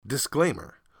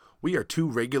Disclaimer. We are two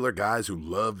regular guys who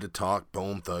love to talk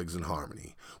Bone Thugs and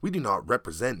Harmony. We do not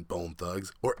represent Bone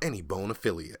Thugs or any Bone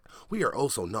affiliate. We are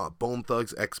also not Bone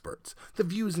Thugs experts. The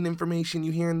views and information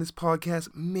you hear in this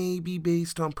podcast may be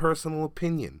based on personal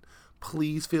opinion.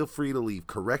 Please feel free to leave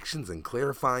corrections and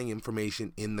clarifying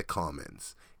information in the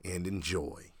comments. And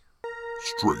enjoy.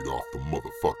 Straight off the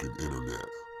motherfucking internet.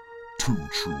 Two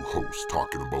true hosts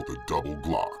talking about the double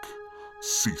Glock.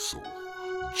 Cecil,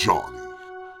 Johnny.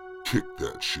 Kick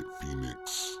that shit,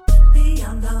 Phoenix.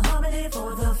 Beyond the harmony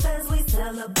for the fans, we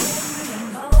celebrate.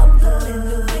 Uploading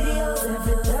new videos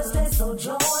every Thursday, so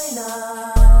join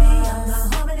us. Beyond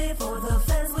the harmony for the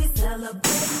fans, we celebrate.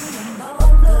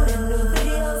 Uploading new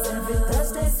videos every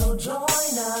Thursday, so join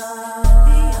us.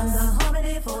 Beyond the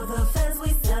harmony for the fans,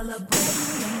 we celebrate.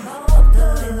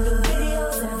 Uploading new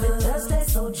videos every Thursday,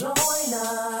 so join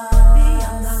us.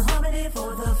 Beyond the harmony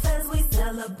for the fans, we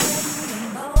celebrate.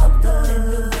 Uploading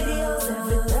new videos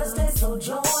every Thursday, so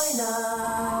join us.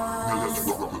 Now let's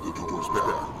welcome the doors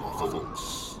back,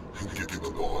 folks, and get in the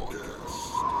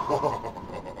podcast.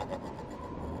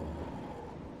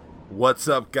 What's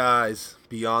up, guys?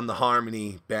 Beyond the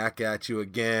Harmony, back at you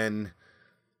again.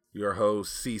 Your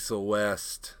host, Cecil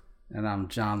West. And I'm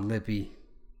John Lippy.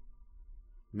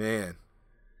 Man,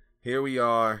 here we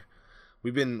are.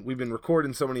 We've been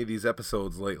recording so many of these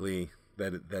episodes lately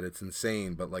that it's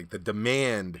insane. But like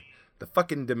the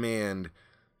fucking demand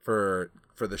for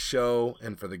the show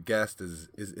and for the guest is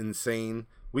insane.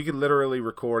 We could literally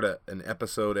record an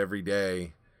episode every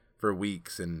day for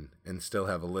weeks and still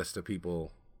have a list of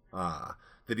people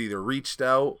that either reached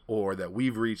out or that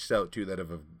we've reached out to that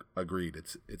have agreed.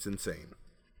 It's insane.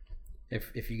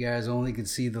 If you guys only could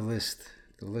see the list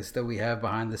that we have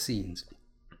behind the scenes.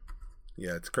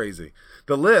 Yeah, it's crazy.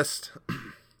 The list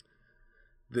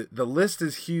the list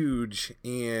is huge,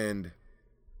 and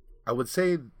I would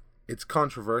say it's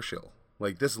controversial.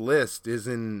 Like, this list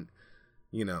isn't,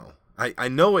 I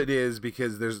know it is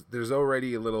because there's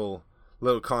already a little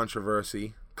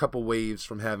controversy, a couple waves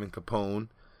from having Capone.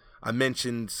 I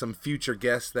mentioned some future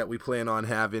guests that we plan on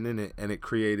having, and it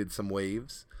created some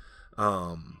waves.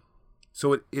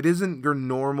 So it isn't your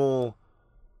normal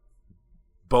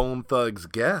Bone Thugs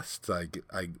guests, I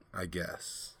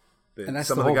guess. And that's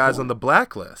some of the guys on the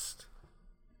blacklist.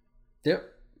 Yep.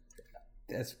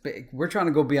 That's big. We're trying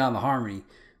to go beyond the harmony.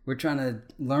 We're trying to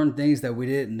learn things that we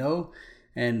didn't know.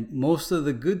 And most of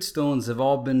the good stones have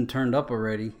all been turned up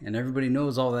already, and everybody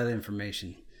knows all that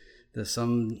information. There's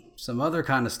some other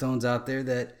kind of stones out there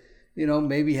that,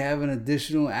 maybe have an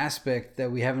additional aspect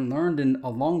that we haven't learned. And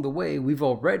along the way, we've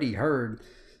already heard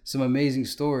some amazing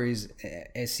stories.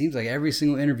 It seems like every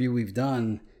single interview we've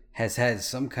done has had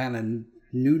some kind of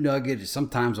new nugget,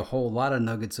 sometimes a whole lot of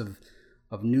nuggets of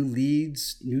new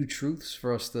leads, new truths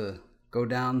for us to go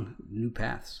down new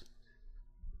paths.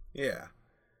 Yeah.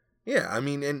 Yeah, I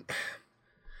mean, and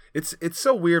it's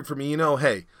so weird for me,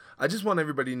 hey, I just want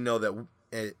everybody to know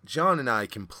that John and I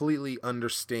completely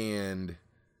understand,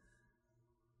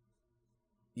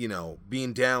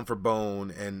 being down for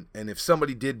Bone, and if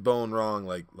somebody did Bone wrong,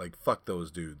 like fuck those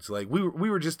dudes. Like, we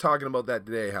were just talking about that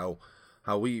today,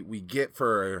 how we get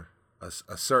for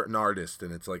a certain artist,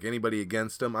 and it's like anybody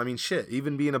against them. I mean, shit,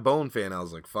 even being a Bone fan, I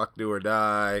was like, fuck Do or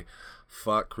Die,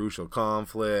 fuck Crucial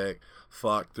Conflict,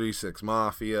 fuck 3-6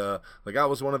 Mafia. Like, I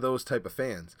was one of those type of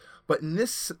fans. But in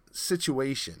this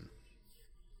situation,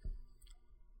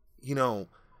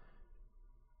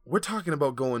 we're talking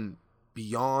about going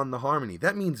beyond the harmony.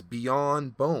 That means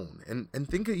beyond Bone. And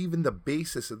think of even the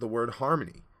basis of the word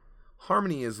harmony.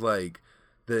 Harmony is like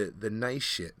the nice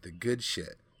shit, the good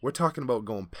shit. We're talking about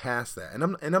going past that. And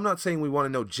I'm not saying we want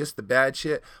to know just the bad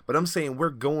shit, but I'm saying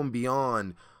we're going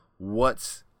beyond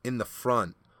what's in the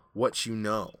front, what you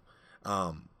know.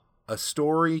 A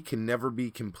story can never be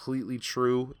completely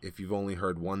true if you've only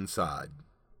heard one side.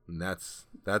 And that's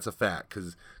a fact,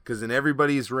 because in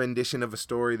everybody's rendition of a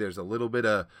story, there's a little bit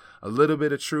of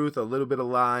truth, a little bit of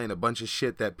lie, and a bunch of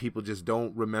shit that people just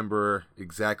don't remember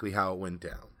exactly how it went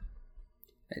down.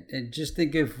 And just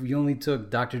think if we only took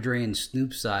Dr. Dre and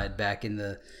Snoop's side back in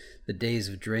the days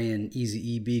of Dre and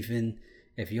Eazy-E beefing,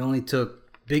 if you only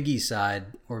took Biggie's side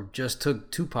or just took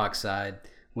Tupac's side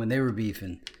when they were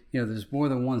beefing, there's more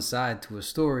than one side to a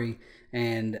story.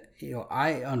 And,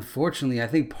 I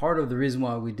think part of the reason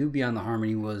why we do Beyond the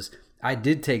Harmony was I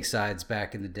did take sides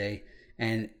back in the day.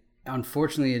 And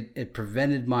unfortunately, it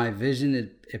prevented my vision.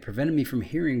 It prevented me from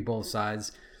hearing both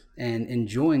sides and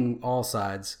enjoying all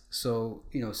sides. So,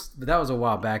 but that was a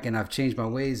while back, and I've changed my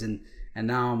ways, and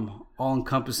now I'm all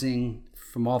encompassing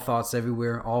from all thoughts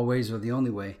everywhere. All ways are the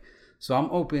only way. So I'm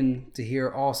open to hear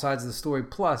all sides of the story.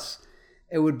 Plus,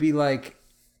 it would be like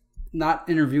not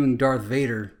interviewing Darth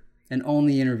Vader and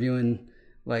only interviewing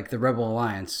like the Rebel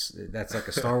Alliance. That's like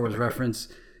a Star Wars reference.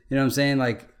 You know what I'm saying?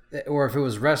 Like, or if it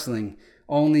was wrestling,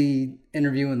 only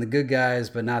interviewing the good guys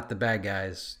but not the bad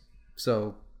guys.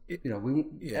 So, you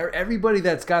know, everybody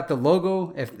that's got the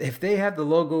logo, if they have the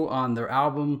logo on their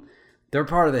album, they're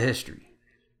part of the history.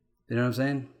 You know what I'm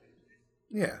saying?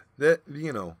 Yeah, that,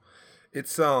 you know,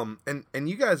 it's and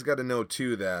you guys got to know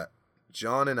too that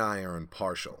John and I are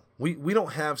impartial. We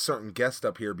don't have certain guests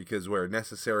up here because we're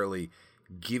necessarily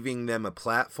giving them a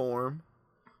platform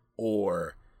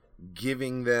or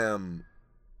giving them,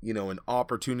 you know, an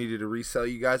opportunity to resell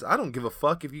you guys. I don't give a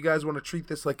fuck if you guys want to treat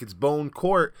this like it's Bone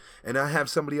Court and I have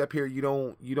somebody up here you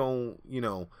don't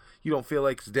feel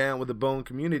like it's down with the Bone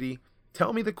community.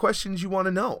 Tell me the questions you want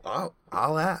to know.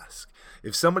 I'll ask.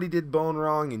 If somebody did Bone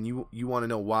wrong and you want to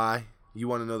know why, you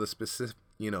want to know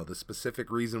the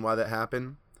specific reason why that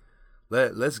happened,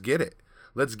 let's get it.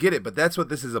 Let's get it. But that's what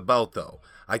this is about, though.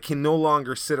 I can no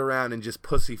longer sit around and just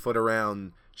pussyfoot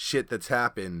around shit that's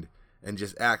happened and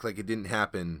just act like it didn't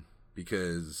happen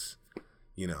because,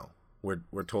 you know,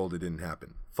 we're told it didn't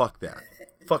happen. Fuck that.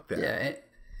 Fuck that. Yeah,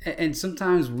 and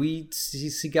sometimes we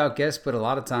seek out guests, but a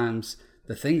lot of times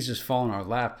the things just fall in our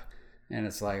lap, and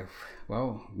it's like,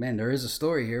 well, man, there is a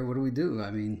story here. What do we do?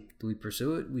 I mean, do we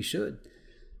pursue it? We should.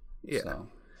 Yeah. So.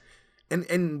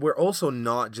 And we're also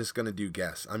not just going to do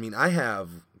guests. I mean, I have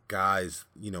guys,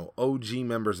 you know, OG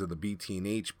members of the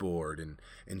BT&H board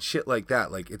and shit like that.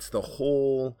 Like, it's the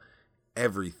whole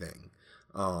everything.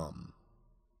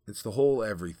 It's the whole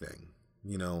everything.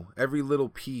 You know, every little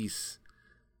piece,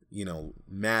 you know,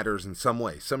 matters in some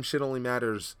way. Some shit only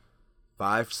matters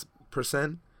 5%.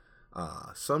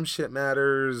 Some shit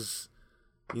matters,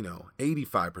 you know,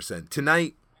 85%.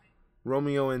 Tonight,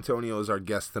 Romeo Antonio is our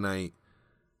guest tonight.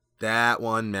 That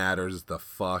one matters the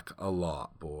fuck a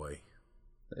lot, boy.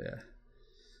 Yeah.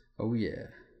 Oh, yeah.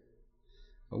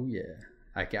 Oh, yeah.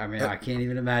 I can't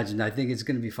even imagine. I think it's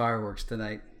going to be fireworks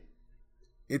tonight.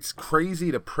 It's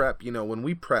crazy to prep. You know, when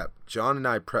we prep, John and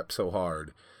I prep so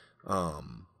hard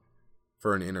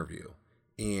for an interview.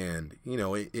 And, you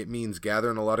know, it means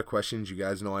gathering a lot of questions. You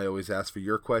guys know I always ask for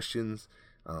your questions.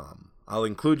 I'll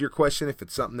include your question if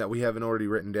it's something that we haven't already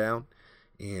written down.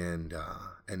 And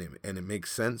it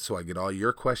makes sense. So I get all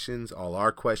your questions, all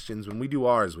our questions. When we do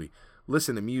ours, we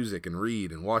listen to music and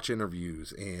read and watch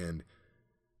interviews. And,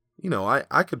 you know,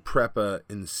 I could prep a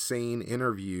insane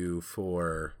interview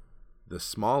for the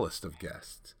smallest of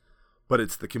guests. But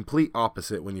it's the complete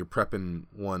opposite when you're prepping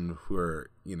one for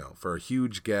a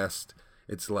huge guest.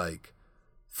 It's like,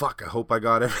 fuck, I hope I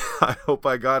got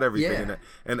everything. Yeah.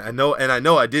 And I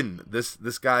know I didn't.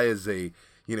 This guy is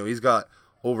he's got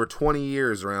over 20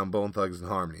 years around Bone Thugs and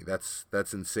Harmony.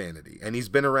 That's insanity. And he's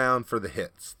been around for the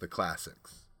hits, the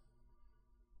classics.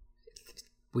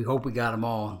 We hope we got them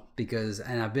all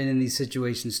and I've been in these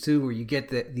situations too where you get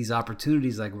these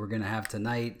opportunities like we're going to have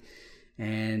tonight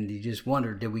and you just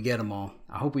wonder, did we get them all?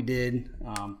 I hope we did.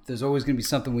 There's always going to be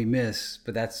something we miss,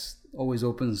 but that's always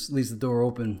leaves the door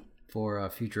open for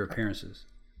future appearances.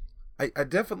 I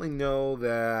definitely know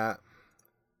that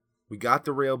we got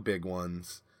the real big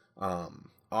ones.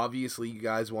 Obviously, you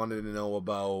guys wanted to know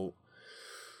about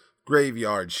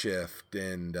Graveyard Shift,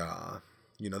 and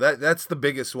that's the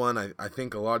biggest one. I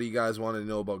think a lot of you guys wanted to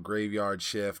know about Graveyard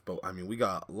Shift, but I mean, we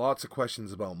got lots of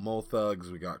questions about Mo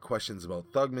Thugs. We got questions about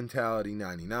Thug Mentality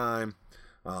 99,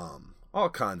 all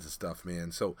kinds of stuff,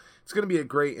 man. So it's gonna be a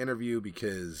great interview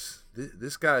because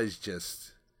this guy's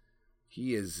just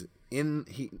he is in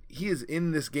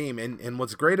this game, and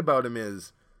what's great about him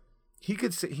is he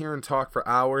could sit here and talk for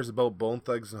hours about Bone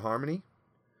Thugs and Harmony.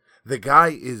 The guy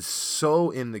is so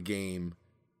in the game.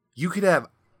 You could have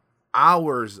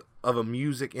hours of a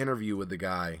music interview with the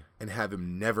guy and have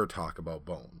him never talk about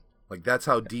Bone. Like, that's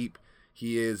how deep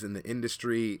he is in the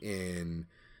industry. And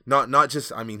not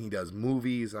just, I mean, he does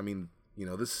movies. I mean, you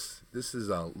know, this is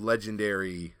a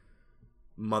legendary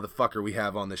motherfucker we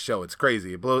have on the show. It's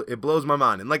crazy. It blows my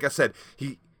mind. And like I said,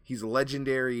 he's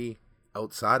legendary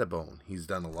outside of Bone. He's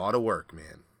done a lot of work,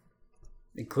 man.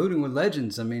 Including with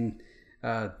legends. I mean,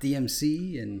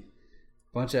 DMC and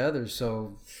a bunch of others.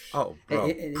 So,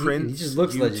 bro, Prince, he just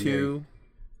looks U2, legendary.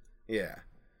 Yeah,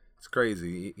 it's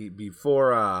crazy.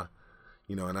 Before,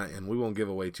 and we won't give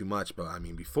away too much, but I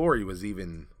mean, before he was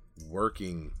even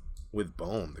working with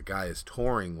Bone, the guy is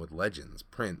touring with legends.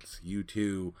 Prince,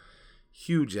 U2,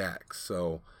 huge acts.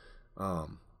 So,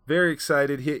 very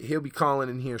excited. He'll be calling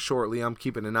in here shortly. I'm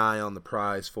keeping an eye on the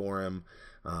prize for him.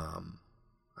 I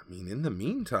mean, in the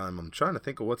meantime, I'm trying to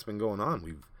think of what's been going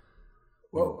on.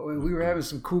 Well, we were having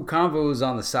some cool convos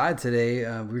on the side today.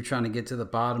 We were trying to get to the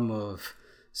bottom of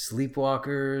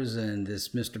Sleepwalkers and this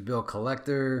Mr. Bill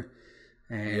Collector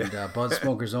and Bud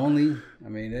Smokers Only. I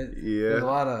mean, there's a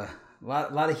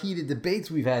lot of heated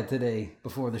debates we've had today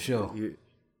before the show.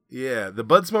 Yeah, the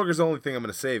Bud Smokers Only thing I'm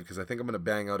going to save because I think I'm going to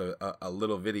bang out a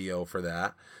little video for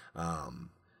that.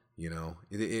 You know,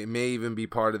 it may even be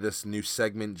part of this new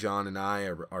segment John and I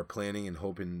are planning and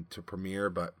hoping to premiere,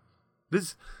 but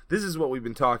this is what we've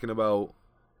been talking about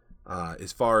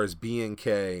as far as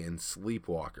BNK and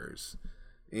Sleepwalkers.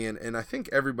 And I think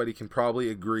everybody can probably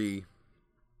agree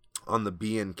on the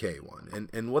BNK one.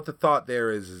 And what the thought there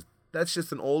is that's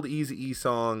just an old Eazy-E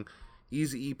song.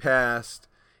 Eazy-E passed,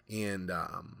 and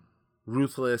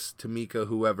Ruthless, Tamika,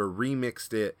 whoever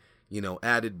remixed it, you know,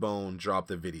 added Bone, dropped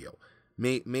the video.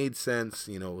 Made sense.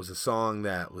 You know, it was a song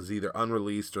that was either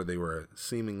unreleased or they were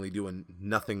seemingly doing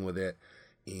nothing with it,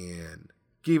 and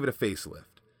gave it a facelift.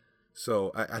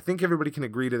 So I think everybody can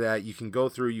agree to that. You can go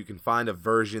through, you can find a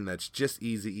version that's just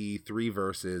Eazy-E, 3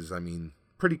 verses. I mean,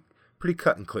 pretty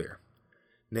cut and clear.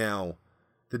 Now,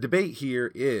 the debate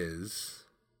here is,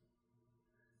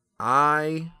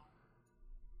 I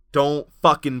don't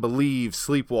fucking believe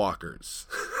Sleepwalkers.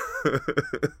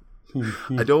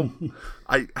 I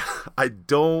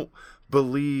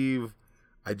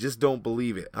just don't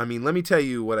believe it. I mean, let me tell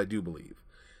you what I do believe.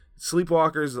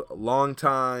 Sleepwalkers, a long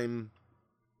time,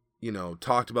 you know,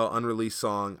 talked about unreleased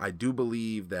song. I do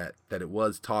believe that it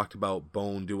was talked about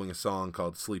Bone doing a song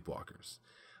called Sleepwalkers.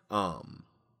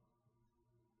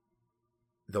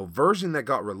 The version that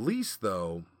got released,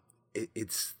 though,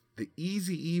 it's the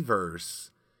Eazy-E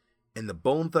verse and the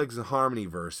Bone Thugs and Harmony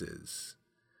verses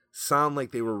sound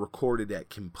like they were recorded at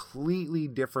completely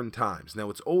different times. Now,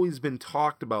 it's always been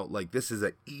talked about like this is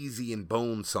an Eazy and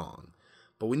Bone song,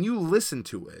 but when you listen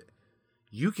to it,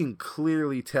 you can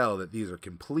clearly tell that these are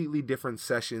completely different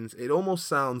sessions. It almost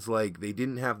sounds like they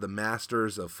didn't have the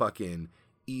masters of fucking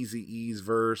Eazy-E's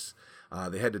verse.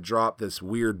 They had to drop this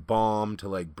weird bomb to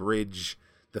like bridge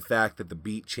the fact that the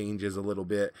beat changes a little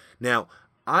bit. Now,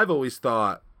 I've always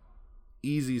thought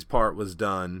Eazy's part was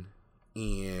done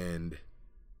and,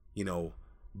 you know,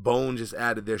 Bone just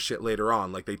added their shit later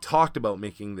on. Like, they talked about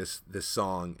making this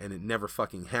song and it never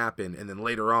fucking happened. And then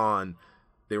later on,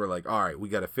 they were like, all right, we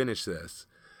got to finish this.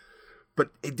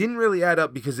 But it didn't really add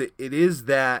up because it is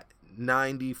that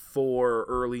 94,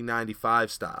 early 95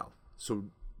 style. So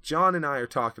John and I are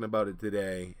talking about it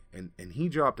today, and he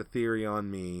dropped a theory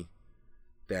on me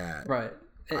that right.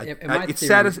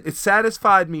 It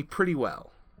satisfied me pretty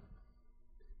well.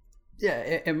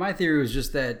 Yeah, and my theory was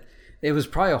just that it was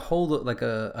probably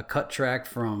a cut track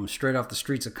from Straight Off the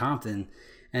Streets of Compton.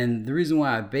 And the reason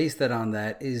why I based that on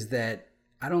that is that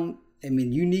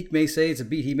Unique may say it's a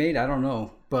beat he made. I don't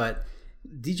know. But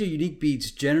DJ Unique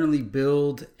beats generally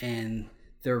build and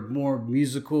they're more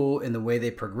musical in the way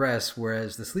they progress,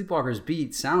 whereas the Sleepwalkers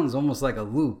beat sounds almost like a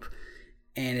loop.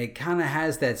 And it kind of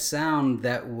has that sound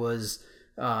that was,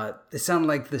 it sounded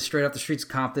like the Straight Off the Streets of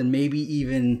Compton, maybe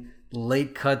even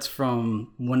late cuts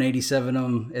from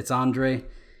 187 It's Andre.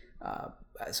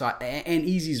 And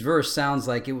Eazy's verse sounds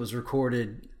like it was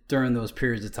recorded during those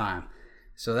periods of time.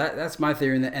 So that's my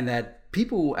theory, and that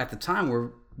people at the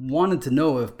time wanted to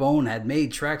know if Bone had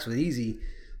made tracks with Eazy.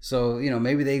 So, you know,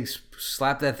 maybe they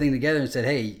slapped that thing together and said,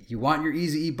 hey, you want your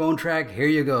Eazy-E Bone track? Here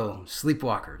you go,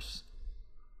 Sleepwalkers.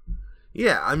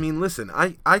 Yeah, I mean, listen,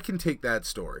 I can take that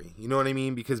story. You know what I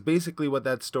mean? Because basically what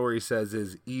that story says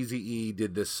is Eazy-E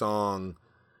did this song,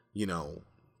 you know,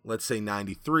 let's say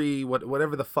 93,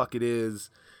 whatever the fuck it is,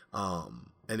 and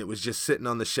it was just sitting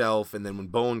on the shelf, and then when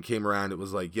Bone came around, it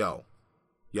was like, yo,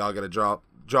 y'all gotta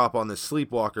drop on this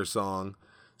Sleepwalker song.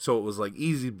 So it was like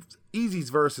Eazy's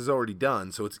verse is already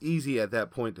done, so it's easy at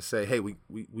that point to say, hey, we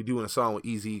doing a song with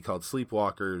Eazy called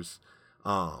Sleepwalkers,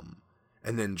 and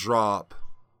then drop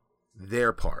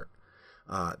their part.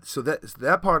 So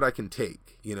that part I can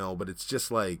take, you know, but it's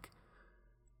just like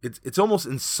it's almost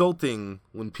insulting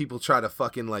when people try to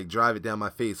fucking like drive it down my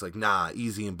face like, nah,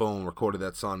 Eazy and Bone recorded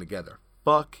that song together.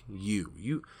 Fuck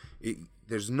you.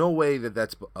 There's no way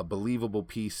that's a believable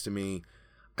piece to me.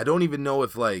 I don't even know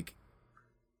if like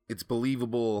it's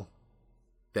believable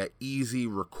that Eazy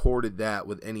recorded that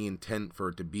with any intent for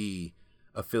it to be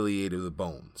affiliated with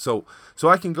Bone. So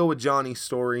I can go with Johnny's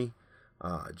story.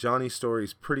 Johnny's story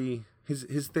is pretty,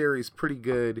 his theory is pretty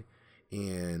good,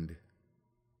 and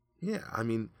yeah, I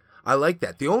mean, I like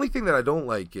that. The only thing that I don't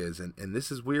like is, and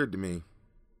this is weird to me,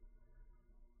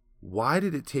 why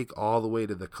did it take all the way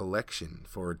to the collection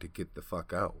for it to get the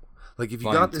fuck out? Like, if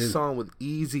you got this song with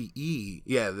Eazy-E,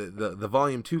 yeah, the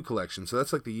Volume 2 collection, so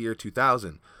that's like the year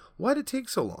 2000. why'd it take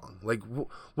so long? Like,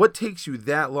 what takes you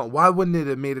that long? Why wouldn't it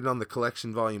have made it on the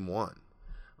collection volume 1?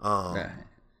 Right.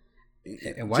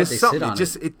 And why'd they sit on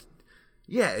it?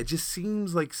 Yeah, it just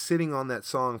seems like sitting on that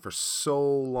song for so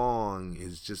long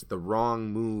is just the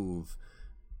wrong move,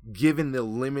 given the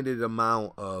limited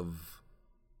amount of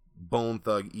Bone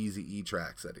Thug Eazy-E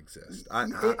tracks that exist.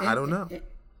 I don't know.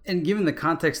 And given the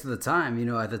context of the time, you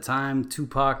know, at the time,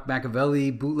 Tupac, Machiavelli,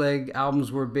 bootleg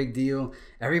albums were a big deal.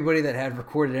 Everybody that had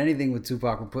recorded anything with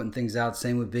Tupac were putting things out.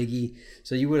 Same with Biggie.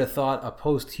 So you would have thought a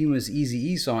posthumous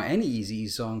Eazy-E song, any Eazy-E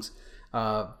songs,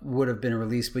 would have been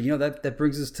released. But, you know, that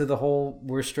brings us to the whole,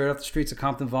 we're straight off the streets of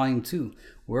Compton Volume 2.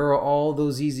 Where are all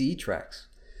those Eazy-E tracks?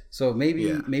 So maybe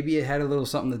it had a little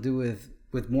something to do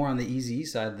with more on the Eazy-E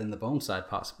side than the Bone side,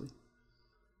 possibly.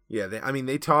 Yeah,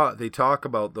 they talk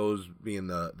about those being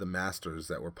the masters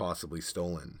that were possibly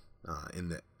stolen in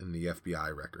the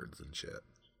FBI records and shit.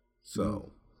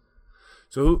 So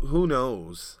who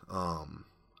knows? I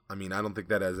mean, I don't think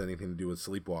that has anything to do with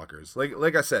Sleepwalkers.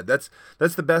 Like I said, that's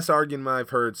the best argument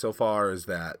I've heard so far, is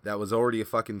that was already a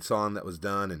fucking song that was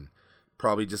done and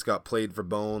probably just got played for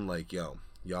Bone. Like, yo,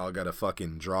 y'all got to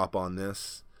fucking drop on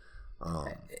this.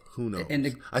 Who knows?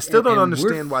 I still don't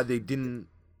understand why they didn't.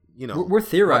 You know, we're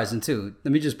theorizing too.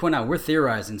 Let me just point out, we're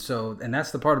theorizing. So, and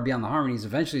that's the part of Beyond the Harmonies.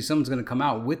 Eventually, someone's going to come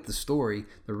out with the story,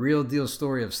 the real deal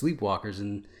story of Sleepwalkers,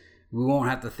 and we won't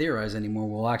have to theorize anymore.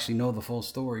 We'll actually know the full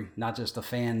story, not just a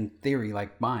fan theory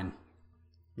like mine.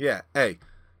 Yeah. Hey,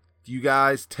 you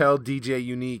guys, tell DJ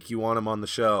Unique you want him on the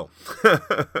show.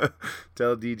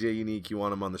 Tell DJ Unique you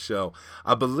want him on the show.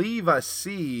 I believe I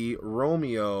see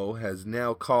Romeo has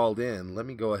now called in. Let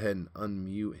me go ahead and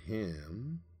unmute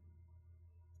him.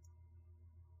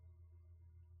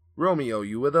 Romeo,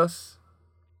 you with us?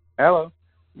 Hello.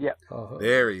 Yeah.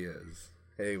 There he is.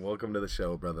 Hey, welcome to the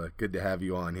show, brother. Good to have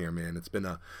you on here, man. It's been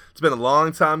a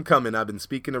long time coming. I've been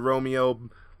speaking to Romeo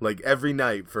like every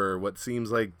night for what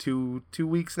seems like two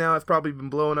weeks now. I've probably been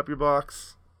blowing up your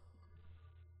box.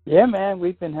 Yeah, man.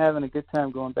 We've been having a good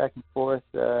time going back and forth,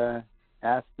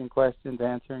 asking questions,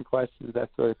 answering questions, that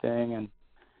sort of thing. And,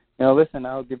 you know, listen,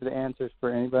 I'll give the answers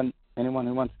for anyone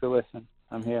who wants to listen.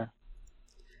 I'm here.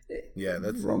 Yeah,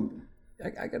 that's.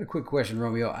 I got a quick question,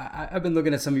 Romeo. I've been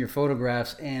looking at some of your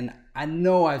photographs, and I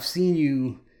know I've seen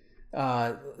you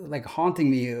like haunting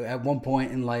me at one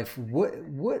point in life. What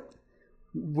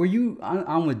were you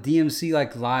on with DMC,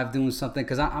 like live doing something?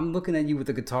 Because I'm looking at you with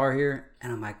the guitar here,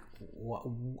 and I'm like, what?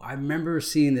 I remember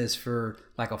seeing this for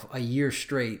like a year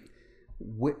straight.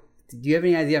 What? Do you have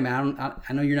any idea? I mean,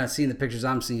 I know you're not seeing the pictures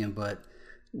I'm seeing, but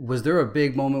was there a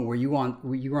big moment where you were on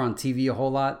TV a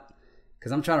whole lot?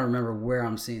 Because I'm trying to remember where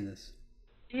I'm seeing this.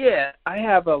 Yeah, I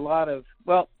have a lot of,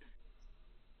 well,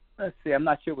 let's see, I'm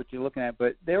not sure what you're looking at,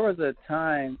 but there was a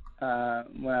time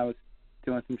when I was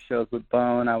doing some shows with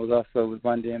Bone. I was also with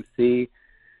Run DMC.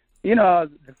 You know,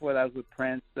 before that I was with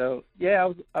Prince. So,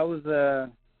 yeah,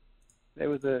 there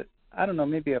was I don't know,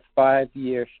 maybe a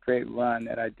 5-year straight run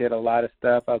that I did a lot of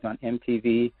stuff. I was on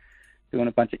MTV doing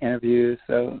a bunch of interviews.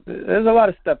 So there's a lot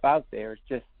of stuff out there. It's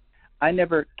just I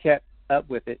never kept up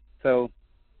with it. So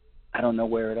I don't know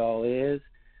where it all is.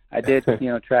 I did,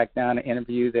 track down an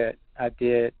interview that I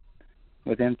did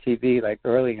with MTV like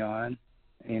early on,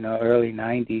 early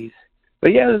 90s.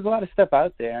 But yeah, there's a lot of stuff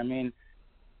out there. I mean,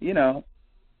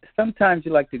 sometimes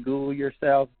you like to Google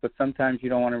yourself, but sometimes you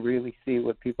don't want to really see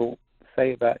what people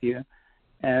say about you.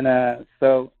 And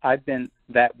so I've been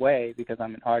that way because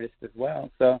I'm an artist as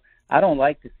well. So I don't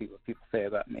like to see what people say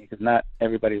about me because not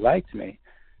everybody likes me.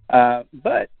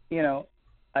 But,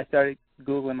 I started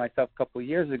Googling myself a couple of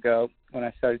years ago when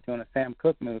I started doing a Sam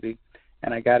Cooke movie,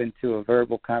 and I got into a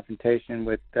verbal confrontation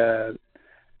with the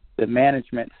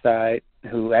management side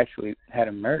who actually had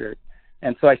him murdered.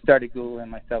 And so I started Googling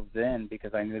myself then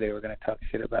because I knew they were going to talk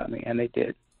shit about me, and they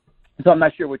did. So I'm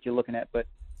not sure what you're looking at, but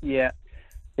yeah,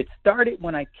 it started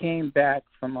when I came back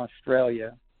from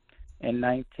Australia in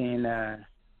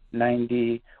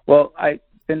 1990. Well, I've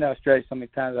been to Australia so many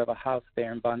times. I have a house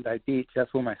there in Bondi Beach.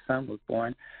 That's where my son was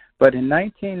born. But in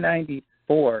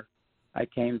 1994, I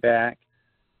came back,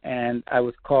 and I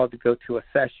was called to go to a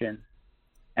session,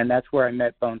 and that's where I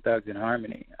met Bone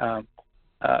Thugs-n-Harmony.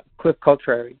 Cliff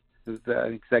Cultrary, who's the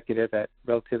executive at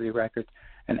Relativity Records,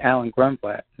 and Alan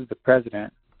Grunblatt, who's the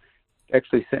president,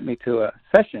 actually sent me to a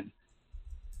session.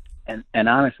 And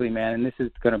honestly, man, and this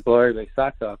is going to blow everybody's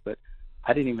socks off, but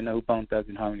I didn't even know who Bone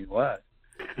Thugs-n-Harmony was.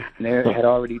 And they had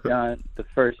already done the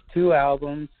first 2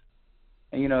 albums,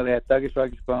 and, they had Thuggish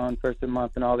Ruggish Bone, First of the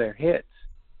Month, and all their hits.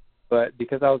 But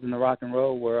because I was in the rock and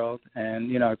roll world,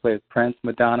 and, I played with Prince,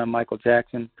 Madonna, Michael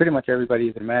Jackson, pretty much everybody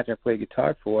you can imagine I played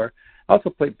guitar for. I also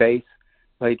played bass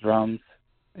play drums,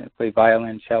 play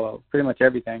violin, cello, pretty much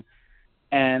everything.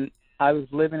 And I was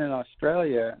living in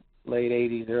Australia, late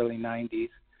 80s, early 90s.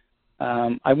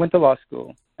 I went to law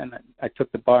school, and I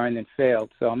took the bar and then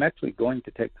failed. So I'm actually going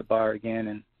to take the bar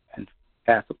again and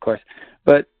pass, of course.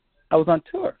 But I was on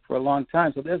tour for a long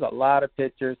time, so there's a lot of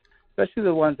pictures, especially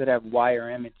the ones that have Wire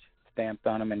Image stamped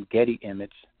on them and Getty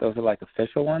Image. Those are like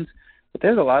official ones. But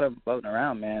there's a lot of them floating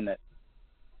around, man, that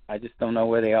I just don't know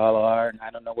where they all are, and I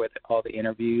don't know where all the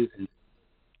interviews, and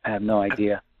I have no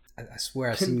idea. I swear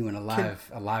I've seen you in a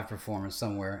live performance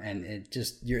somewhere, and it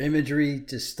just, your imagery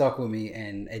just stuck with me.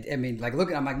 And I mean, like,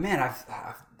 look, I'm like, man,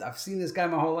 I've seen this guy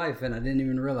my whole life, and I didn't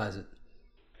even realize it.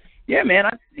 Yeah, man,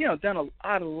 I've done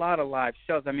a lot of live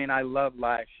shows. I mean, I love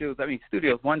live shows. I mean,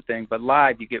 studio's one thing, but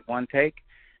live you get one take,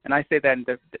 and I say that in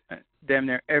damn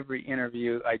near every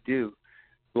interview I do.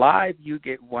 Live you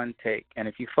get one take, and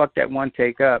if you fuck that one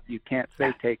take up, you can't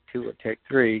say take two or take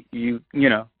three. You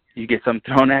get something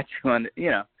thrown at you on,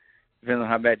 depends on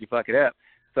how bad you fuck it up.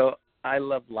 So I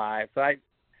love live. So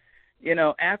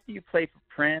after you play for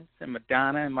Prince and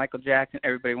Madonna and Michael Jackson,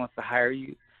 everybody wants to hire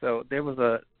you. So there was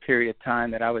a period of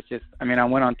time that I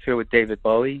went on tour with David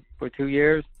Bowie for 2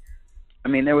 years. I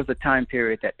mean, there was a time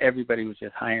period that everybody was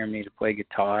just hiring me to play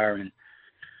guitar and,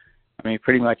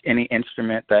 pretty much any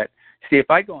instrument that, see,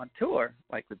 if I go on tour,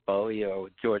 like with Bowie or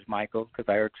with George Michael,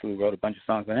 because I actually wrote a bunch of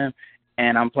songs with him,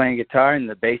 and I'm playing guitar and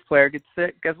the bass player gets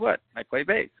sick, guess what? I play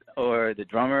bass. Or the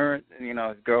drummer, his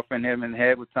girlfriend hit him in the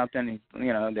head with something,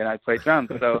 then I play drums.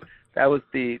 So that was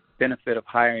the benefit of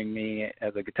hiring me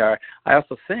as a guitar. I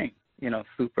also sing,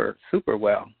 super, super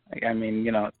well. I don't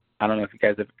know if you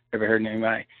guys have ever heard any of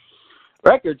my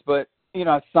records, but,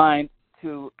 I signed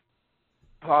to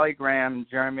Polygram in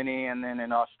Germany, and then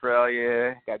in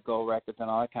Australia, got gold records and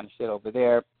all that kind of shit over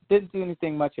there. Didn't do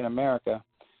anything much in America.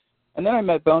 And then I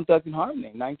met Bone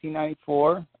Thugs-n-Harmony in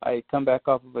 1994. I come back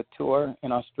off of a tour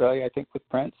in Australia, I think, with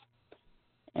Prince.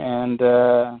 And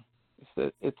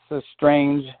it's a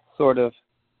strange sort of,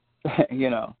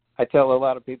 I tell a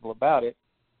lot of people about it,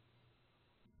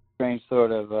 strange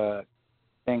sort of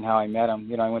thing how I met him.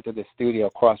 I went to the studio,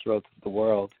 Crossroads of the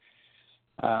World,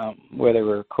 where they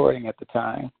were recording at the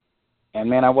time. And,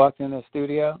 man, I walked in the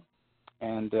studio,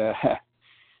 and, you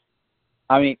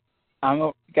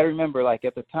got to remember, like,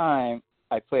 at the time,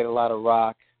 I played a lot of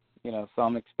rock, so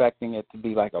I'm expecting it to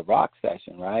be like a rock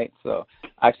session, right? So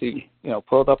I actually,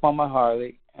 pulled up on my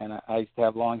Harley, and I used to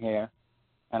have long hair,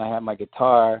 and I had my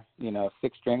guitar,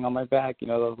 6-string on my back,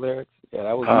 those lyrics? Yeah,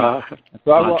 that was me.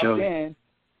 So I walked in,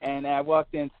 and I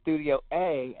walked in Studio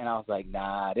A, and I was like,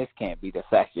 nah, this can't be the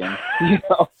session,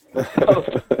 So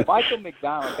Michael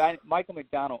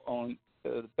McDonald owned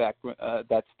the back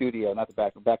that studio, not the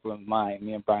back room, mine,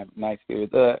 me and Brian McKnight studio,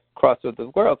 the Crossroads of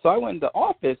the World. So I went into the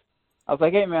office. I was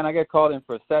like, hey, man, I got called in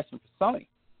for a session for Sony.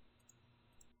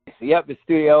 I said, yep, it's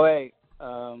Studio A.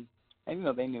 And,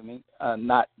 they knew me.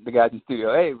 Not the guys in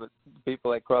Studio A, but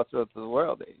people at Crossroads of the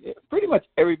World. Pretty much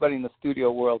everybody in the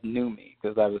studio world knew me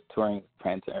because I was touring with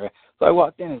Prince. So I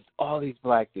walked in, and all these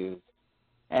black dudes.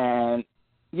 And,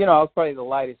 I was probably the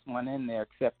lightest one in there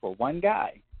except for one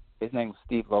guy. His name was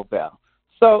Steve Lobel.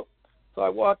 So I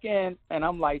walk in, and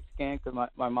I'm light-skinned because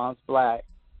my mom's black,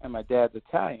 and my dad's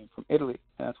Italian from Italy.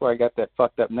 And that's where I got that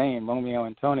fucked up name, Romeo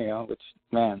Antonio, which,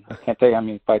 man, I can't tell you how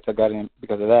many fights I got in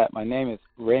because of that. My name is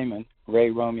Raymond. Ray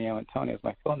Romeo Antonio is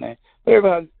my full name. But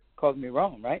everybody calls me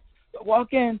Rome, right? So I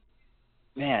walk in,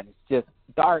 man, it's just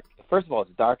dark. First of all,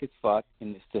 it's dark as fuck,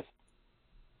 and it's just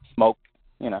smoke,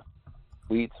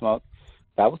 weed smoke.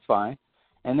 That was fine.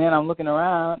 And then I'm looking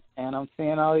around, and I'm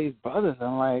seeing all these brothers.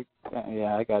 I'm like,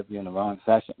 yeah, I got to be in the wrong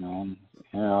session, man.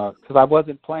 Because I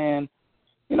wasn't playing,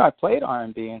 I played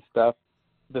R&B and stuff.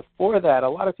 Before that, a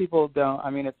lot of people don't,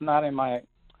 it's not in my,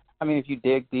 if you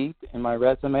dig deep in my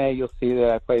resume, you'll see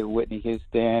that I played with Whitney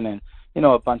Houston and,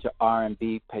 a bunch of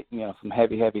R&B, some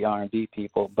heavy R&B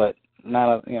people. But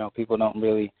not, people don't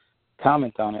really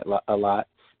comment on it a lot.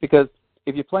 Because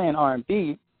if you're playing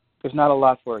R&B, there's not a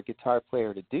lot for a guitar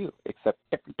player to do except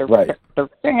right.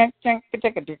 That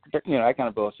kind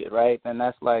of bullshit, right? And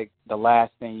that's like the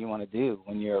last thing you want to do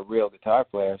when you're a real guitar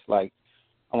player. It's like,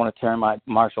 I want to turn my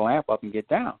Marshall amp up and get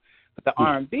down. But the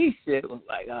R&B shit was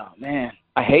like, oh man,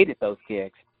 I hated those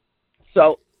gigs.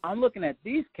 So I'm looking at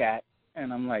these cats,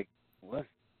 and I'm like, what's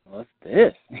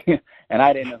this? And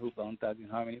I didn't know who Bone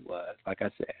Thugs-n-Harmony was, like I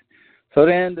said. So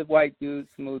then the white dude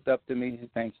smoothed up to me. His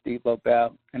name's Steve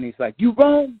Lobel. And he's like, you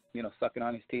Rome? Sucking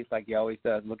on his teeth like he always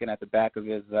does, looking at the back of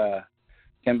his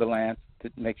Timberlands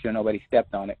to make sure nobody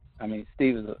stepped on it.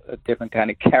 Steve is a different kind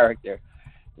of character.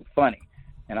 Funny.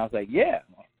 And I was like, yeah,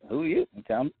 who are you?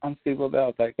 I'm Steve Lobel. I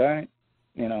was like, all right,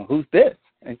 who's this?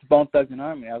 And it's Bone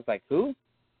Thugs-n-Harmony. I was like, who?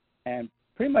 And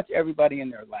pretty much everybody in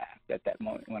there laughed at that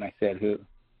moment when I said who.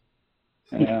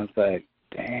 And I was like,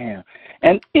 damn.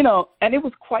 And, you know, and it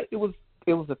was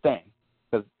a thing.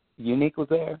 Because Unique was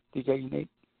there, DJ Unique.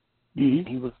 Mm-hmm.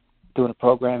 He was doing the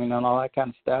programming and all that kind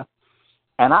of stuff.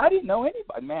 And I didn't know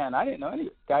anybody. Man, I didn't know any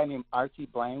guy named Archie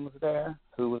Blaine was there,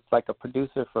 who was like a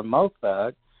producer for Mo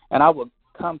Thug. And I would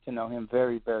come to know him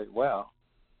very, very well.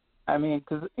 I mean,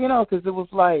 because it was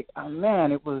like,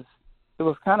 man, it was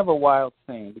kind of a wild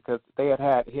scene because they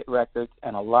had hit records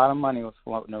and a lot of money was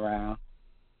floating around.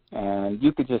 And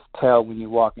you could just tell when you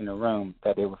walk in the room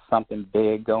that there was something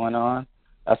big going on.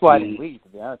 That's why I didn't leave, to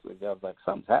be honest with you. I was like,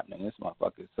 something's happening in this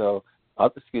motherfucker. So,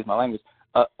 excuse my language.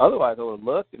 Otherwise, I would have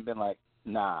looked and been like,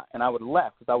 nah. And I would have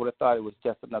left because I would have thought it was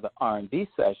just another R&B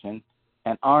session.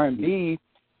 And R&B,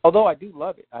 although I do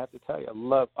love it, I have to tell you, I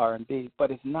love R&B,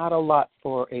 but it's not a lot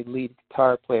for a lead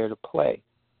guitar player to play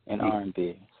in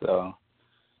R&B. So,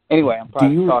 anyway, I'm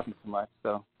probably talking too much,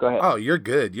 so go ahead. Oh, you're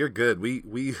good. You're good.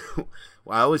 We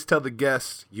I always tell the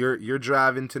guests, you're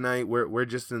driving tonight. We're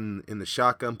just in the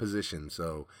shotgun position,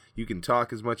 so you can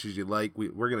talk as much as you like.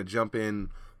 We're gonna jump in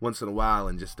once in a while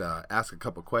and just ask a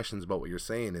couple questions about what you're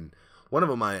saying. And one of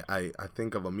them I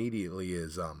think of immediately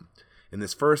is in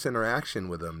this first interaction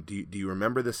with them. Do you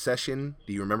remember the session?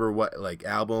 Do you remember what like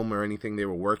album or anything they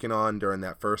were working on during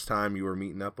that first time you were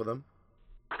meeting up with them?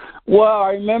 Well,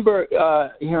 I remember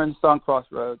hearing the song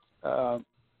Crossroads.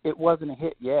 It wasn't a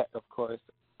hit yet, of course.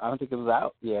 I don't think it was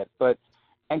out yet. But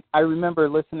I remember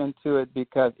listening to it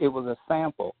because it was a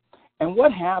sample. And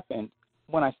what happened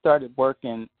when I started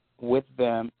working with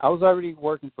them, I was already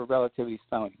working for Relativity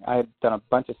Sony. I had done a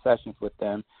bunch of sessions with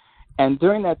them. And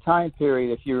during that time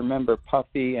period, if you remember,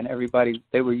 Puffy and everybody,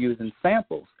 they were using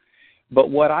samples. But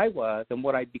what I was and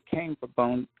what I became for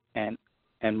Bone and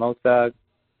Mo Thug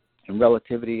and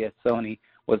Relativity at Sony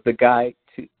was the guy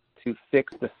to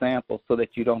fix the sample so that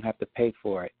you don't have to pay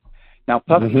for it. Now,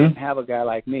 Puffy didn't have a guy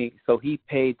like me, so he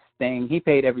paid Sting. He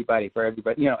paid everybody for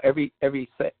everybody, every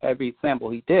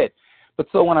sample he did. But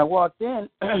so when I walked in,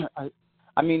 I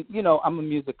mean, I'm a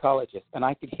musicologist, and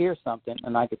I could hear something,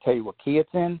 and I could tell you what key it's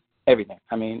in, everything.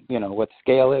 I mean, what the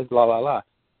scale is, la, la, la,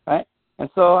 right? And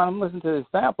so I'm listening to this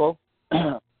sample,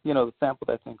 the sample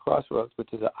that's in Crossroads,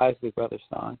 which is an Isley Brothers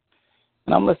song.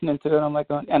 And I'm listening to it, and I'm like,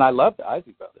 and I love the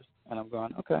Isley Brothers. And I'm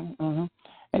going, okay, And,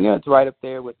 it's right up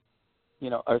there with,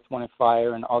 Earth, Wind, and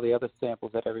Fire and all the other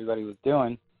samples that everybody was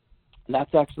doing. And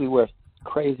that's actually where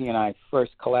Crazy and I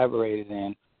first collaborated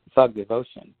in Thug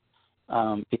Devotion.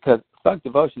 Because Thug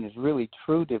Devotion is really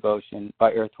true devotion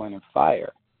by Earth, Wind, and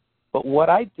Fire. But what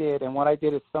I did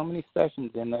at so many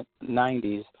sessions in the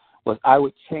 90s, was I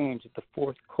would change the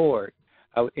fourth chord.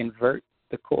 I would invert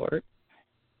the chord,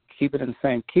 keep it in the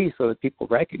same key so that people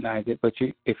recognize it. But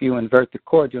if you invert the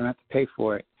chord, you don't have to pay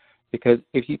for it, because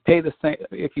if you play the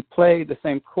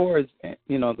same chords,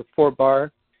 the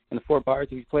 4-bar and the 4 bars,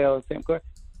 if you play all the same chords,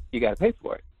 you got to pay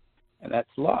for it, and that's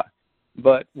law.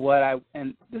 But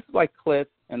and this is why Cliff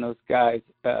and those guys,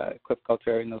 Cliff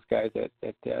Culture and those guys at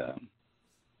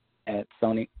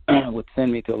Sony would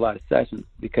send me to a lot of sessions,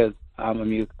 because I'm a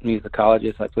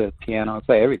musicologist. I play the piano. I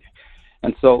play everything.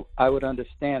 And so I would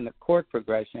understand the chord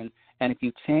progression, and if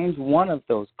you change one of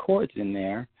those chords in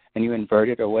there and you invert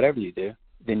it or whatever you do,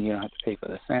 then you don't have to pay for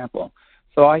the sample.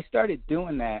 So I started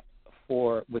doing that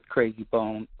with Crazy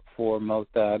Bone, for Mo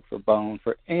Thug, for Bone,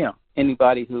 for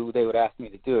anybody who they would ask me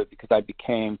to do it, because I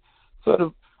became sort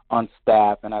of on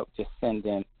staff, and I would just send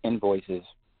in invoices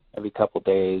every couple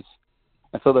days.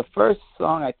 And so the first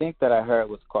song I think that I heard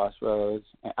was Crossroads.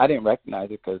 I didn't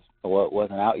recognize it because, it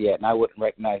wasn't out yet, and I wouldn't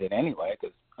recognize it anyway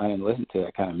because I didn't listen to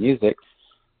that kind of music.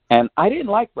 And I didn't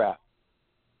like rap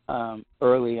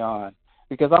early on,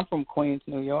 because I'm from Queens,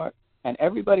 New York, and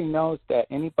everybody knows that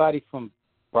anybody from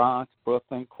Bronx,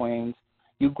 Brooklyn, Queens,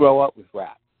 you grow up with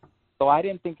rap. So I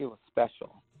didn't think it was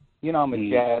special. I'm a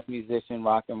jazz musician,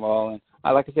 rock and roll, and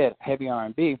like I said, heavy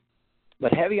R&B.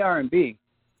 But heavy R&B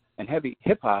and heavy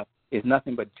hip-hop is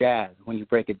nothing but jazz when you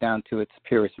break it down to its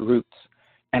purest roots.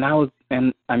 And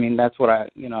that's what I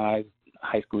was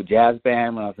high school jazz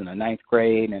band when I was in the 9th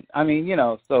grade.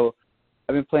 And so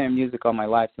I've been playing music all my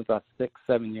life since I was 6,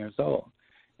 7 years old.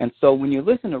 And so when you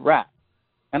listen to rap,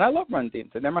 and I love Run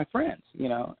DMC, they're my friends,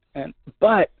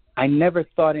 but I never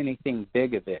thought anything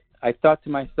big of it. I thought to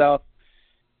myself,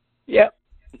 yep,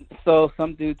 so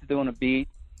some dude's doing a beat,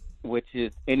 which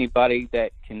is anybody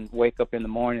that can wake up in the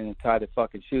morning and tie their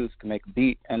fucking shoes can make a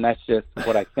beat, and that's just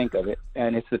what I think of it,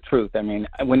 and it's the truth. I mean,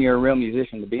 when you're a real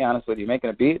musician, to be honest with you, making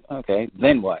a beat, okay,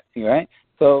 then what, right?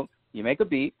 So you make a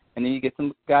beat, and then you get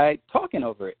some guy talking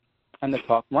over it, and the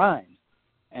talk rhymes.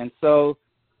 And so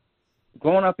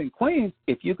growing up in Queens,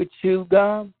 if you could chew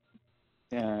gum,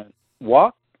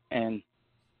 walk, and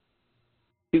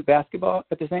shoot basketball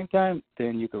at the same time,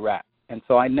 then you could rap. And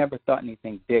so I never thought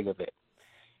anything big of it.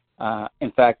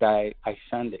 In fact, I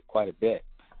shunned it quite a bit.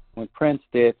 When Prince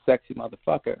did Sexy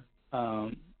Motherfucker,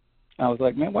 I was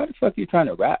like, man, why the fuck are you trying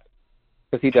to rap?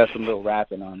 Because he does some little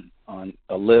rapping on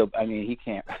a lib. I mean, he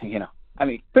can't,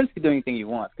 Prince can do anything he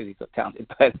wants because he's so talented.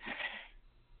 But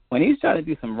when he was trying to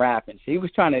do some rapping, he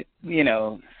was trying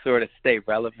to, sort of stay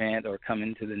relevant or come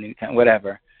into the new time,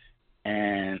 whatever.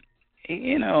 And,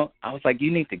 I was like,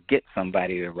 you need to get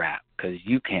somebody to rap because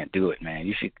you can't do it, man.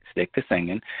 You should stick to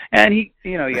singing. And he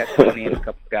got Tony and a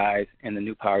couple guys in the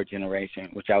New Power Generation,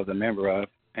 which I was a member of,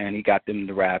 and he got them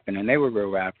to rapping, and they were real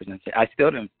rappers. And I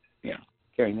still didn't,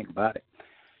 care anything about it.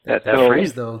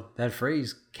 That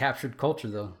phrase captured culture,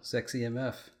 though. Sexy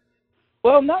MF.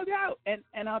 Well, no doubt.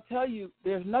 And I'll tell you,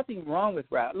 there's nothing wrong with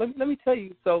rap. Let me tell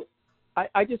you. So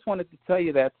I just wanted to tell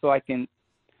you that so I can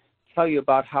tell you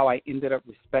about how I ended up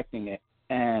respecting it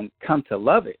and come to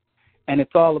love it. And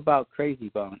it's all about Crazy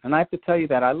Bone. And I have to tell you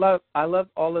that I love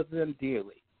all of them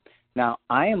dearly. Now,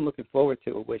 I am looking forward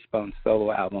to a Wishbone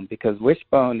solo album because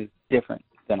Wishbone is different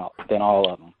than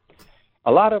all of them.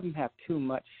 A lot of them have too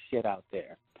much shit out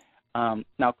there.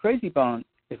 Now, Crazy Bone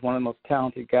is one of the most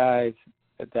talented guys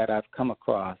that I've come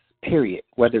across, period,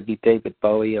 whether it be David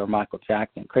Bowie or Michael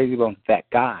Jackson. Crazy Bone's that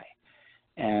guy.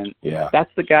 And that's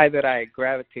the guy that I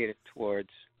gravitated towards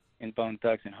in Bone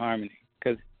Thugs-n-Harmony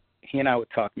because he and I would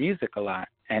talk music a lot,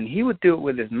 and he would do it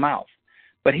with his mouth,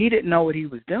 but he didn't know what he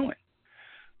was doing.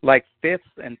 Like fifths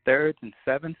and thirds and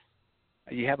sevenths,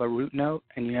 you have a root note,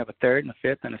 and you have a third and a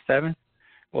fifth and a seventh.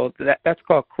 Well, that's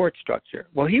called chord structure.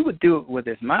 Well, he would do it with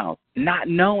his mouth, not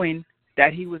knowing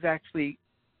that he was actually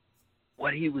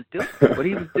what he was doing. What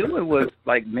he was doing was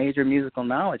like major musical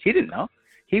knowledge. He didn't know.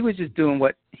 He was just doing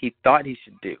what he thought he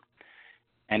should do,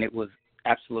 and it was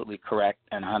absolutely correct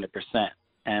and 100%.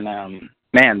 And,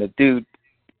 man, the dude,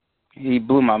 he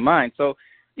blew my mind. So,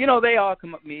 they all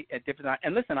come up to me at different times.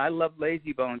 And listen, I love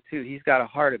Lazy Bone, too. He's got a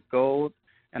heart of gold.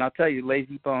 And I'll tell you,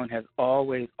 Lazy Bone has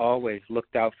always, always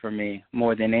looked out for me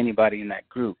more than anybody in that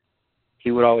group.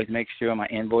 He would always make sure my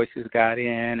invoices got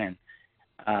in. And,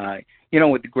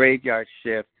 with the Graveyard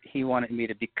Shift, he wanted me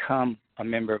to become a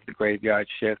member of the Graveyard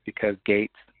Shift because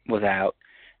Gates was out.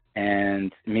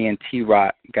 And me and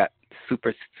T-Rock got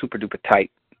super, super duper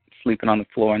tight, sleeping on the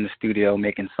floor in the studio,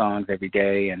 making songs every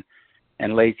day.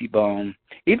 And Lazy Bone,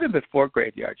 even before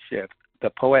Graveyard Shift,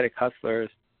 the Poetic Hustlers,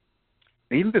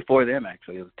 even before them,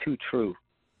 actually, it was Too True.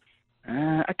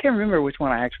 I can't remember which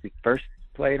one I actually first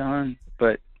played on,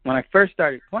 but when I first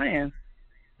started playing,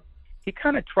 he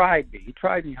kind of tried me. He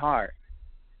tried me hard.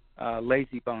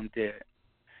 Lazy Bone did.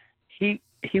 He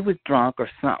was drunk or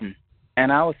something,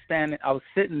 and I was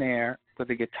sitting there with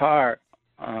the guitar,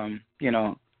 on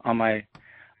my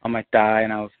thigh,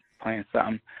 and I was playing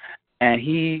something, and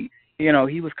he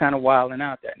was kind of wilding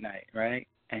out that night, right?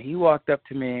 And he walked up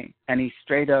to me, and he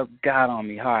straight up got on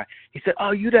me hard. He said,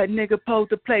 "Oh, you that nigga supposed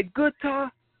to play guitar?"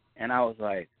 And I was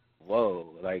like,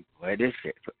 "Whoa, like, where this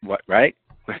shit? What, right?"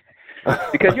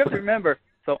 Because you have to remember,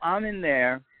 so I'm in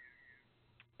there,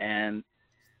 and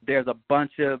there's a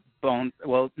bunch of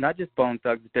not just Bone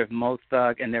Thugs, but there's Mo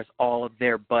Thug, and there's all of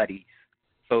their buddies.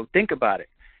 So think about it.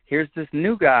 Here's this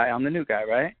new guy. I'm the new guy,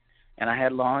 right? And I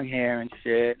had long hair and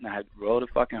shit, and I rode a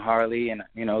fucking Harley, and,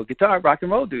 guitar, rock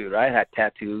and roll dude, right? I had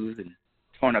tattoos and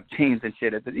torn up jeans and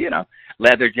shit,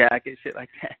 leather jacket, shit like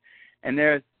that. And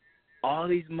there's all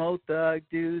these Mo Thug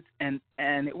dudes, and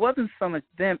it wasn't so much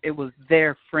them, it was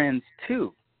their friends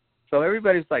too. So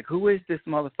everybody's like, who is this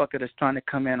motherfucker that's trying to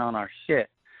come in on our shit?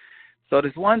 So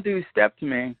this one dude stepped to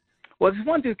me. Well, this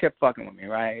one dude kept fucking with me,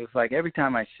 right? It was like every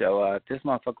time I show up, this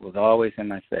motherfucker was always in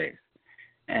my face.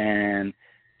 And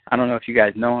I don't know if you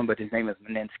guys know him, but his name is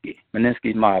Meninsky.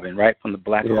 Meninsky Marvin, right, from the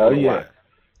Black Hole. Yeah.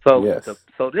 So, yes.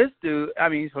 so this dude,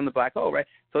 he's from the Black Hole, right?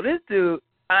 So this dude,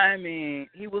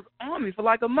 he was on me for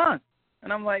like a month.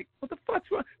 And I'm like, what the fuck's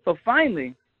wrong? So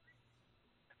finally,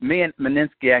 me and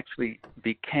Meninsky actually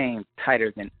became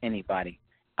tighter than anybody.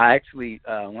 I actually,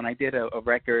 when I did a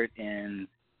record in,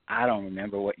 I don't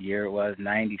remember what year it was,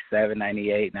 97,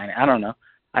 98, 90, I don't know.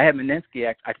 I had Meninsky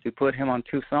actually put him on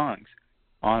 2 songs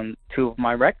on 2 of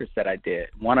my records that I did.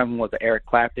 One of them was an Eric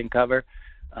Clapton cover,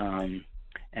 and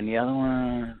the other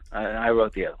one, I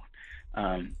wrote the other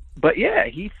one. But yeah,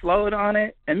 he flowed on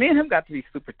it, and me and him got to be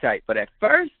super tight. But at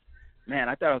first, man,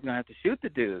 I thought I was going to have to shoot the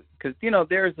dude. Because,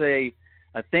 there's a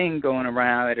thing going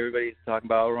around that everybody's talking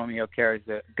about. Romeo carries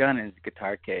a gun in his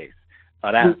guitar case.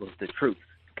 Oh, that was the truth.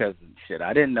 Because, shit,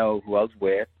 I didn't know who I was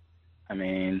with. I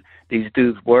mean, these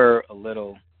dudes were a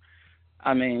little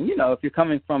I mean, you know, if you're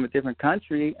coming from a different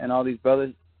country and all these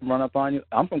brothers run up on you,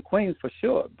 I'm from Queens for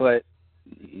sure, but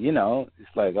you know,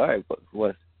 it's like, all right,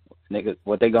 what niggas,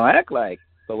 what they gonna act like?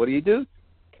 So what do?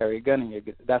 Carry a gun in your.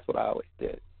 That's what I always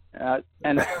did,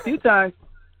 and a few times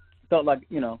felt like,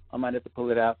 you know, I might have to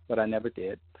pull it out, but I never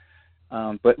did.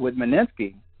 But with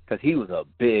Meninsky, because he was a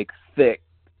big, thick,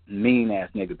 mean ass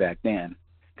nigga back then,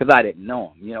 because I didn't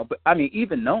know him, you know. But I mean,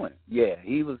 even knowing him, yeah,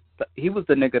 he was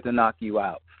the nigga to knock you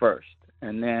out first,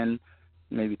 and then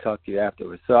maybe talk to you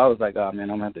afterwards. So I was like, oh man,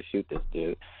 I'm gonna have to shoot this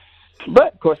dude.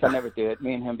 But of course, I never did.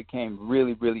 Me and him became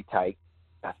really, really tight.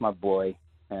 That's my boy.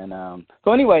 And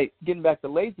so anyway, getting back to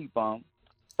Lazy Bone,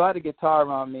 so I had a guitar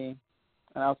on me,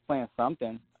 and I was playing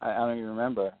something. I don't even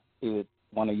remember, either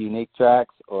one of Unique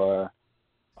Tracks or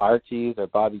Archie's or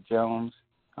Bobby Jones.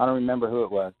 I don't remember who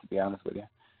it was, to be honest with you.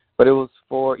 But it was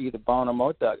for either Bone or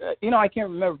Mo Thug. You know, I can't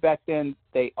remember. Back then,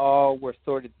 they all were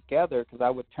sorted together because I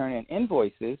would turn in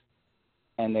invoices,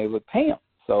 and they would pay them.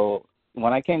 So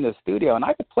when I came to the studio, and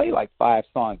I could play like 5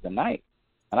 songs a night,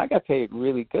 and I got paid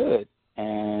really good.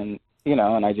 And, you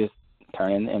know, and I just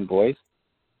turn in the invoice.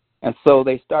 And so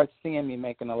they start seeing me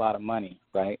making a lot of money,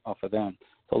 right, off of them.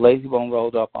 So Lazy Bone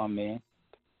rolled up on me,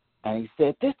 and he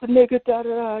said, this the nigga,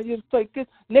 da-da-da, you just play this,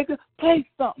 nigga, play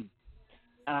something.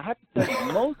 And I have to tell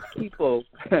you,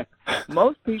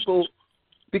 most people,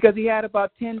 because he had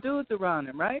about 10 dudes around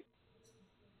him, right?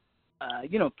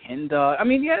 You know, Ken Dog. I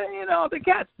mean, yeah, you know, the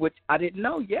cats, which I didn't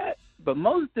know yet. But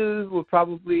most dudes would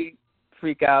probably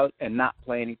freak out and not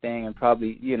play anything and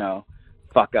probably, you know,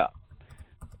 fuck up.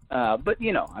 But,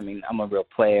 you know, I mean, I'm a real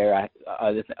player.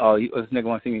 This nigga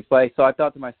wants to see me play. So I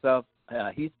thought to myself,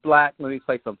 he's black. Let me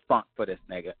play some funk for this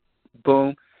nigga.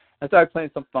 Boom. I started playing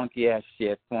some funky-ass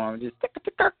shit for him. Just,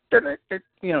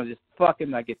 you know, just fucking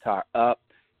my guitar up.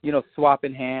 You know,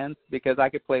 swapping hands, because I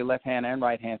could play left hand and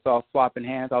right hand. So I was swapping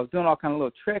hands. I was doing all kind of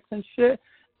little tricks and shit.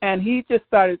 And he just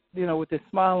started, you know, with this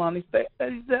smile on his face.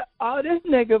 And he said, oh, this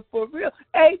nigga for real.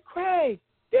 Hey, Craig,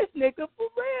 this nigga for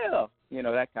real. You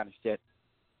know, that kind of shit.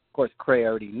 Of course, Craig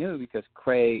already knew, because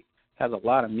Craig has a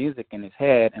lot of music in his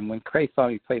head. And when Craig saw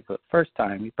me play for the first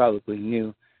time, he probably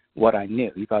knew what I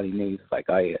knew. He probably knew. He was like,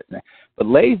 oh, yeah, man. But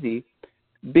Lazy,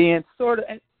 being sort of,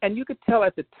 and you could tell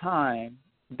at the time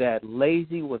that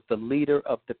Lazy was the leader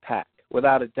of the pack,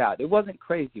 without a doubt. It wasn't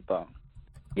Crazy Bone.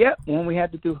 Yep, when we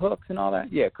had to do hooks and all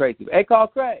that, yeah, Crazy. Hey, call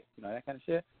Craig, you know, that kind of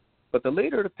shit. But the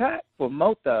leader of the pack for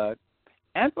Mo Thug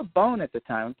and for Bone at the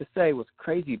time, to say, was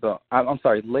Crazy Bone. I'm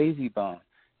sorry, Lazy Bone.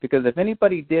 Because if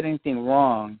anybody did anything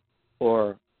wrong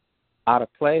or out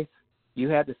of place, you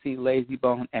had to see Lazy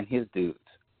Bone and his dudes.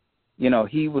 You know,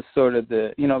 he was sort of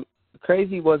the, you know,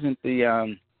 Crazy wasn't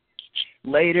the,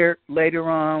 later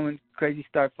on when Crazy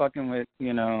started fucking with,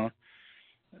 you know,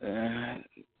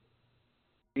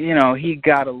 he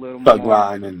got a little Thug more.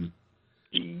 Line and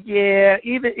Yeah,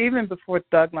 even before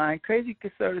Thug Line, Crazy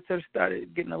sort of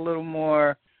started getting a little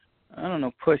more, I don't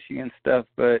know, pushy and stuff.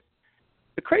 But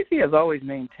the Crazy has always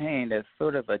maintained as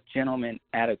sort of a gentleman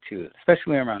attitude,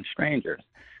 especially around strangers.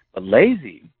 But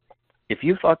Lazy, if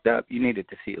you fucked up, you needed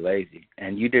to see Lazy,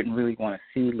 and you didn't really want to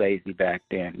see Lazy back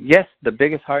then. Yes, the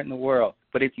biggest heart in the world,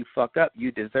 but if you fucked up,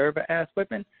 you deserve an ass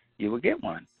whipping, you would get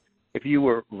one. If you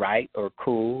were right or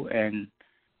cool and,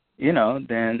 you know,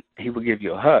 then he would give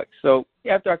you a hug. So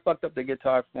after I fucked up the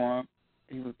guitar for him,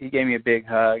 he gave me a big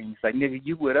hug, and he's like, nigga,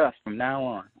 you with us from now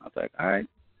on. I was like,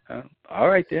 all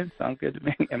right then, sounds good to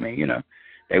me. I mean, you know,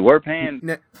 they were paying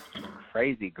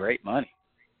crazy, great money.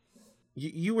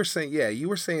 You were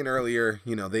saying earlier,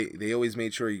 you know, they always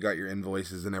made sure you got your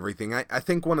invoices and everything. I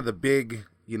think one of the big,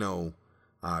 you know,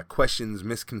 questions,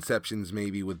 misconceptions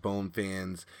maybe with Bone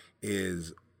fans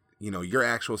is, you know, your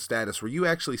actual status. Were you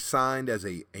actually signed as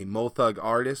a Mo Thug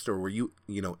artist, or were you,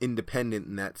 you know, independent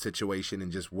in that situation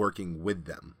and just working with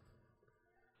them?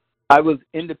 I was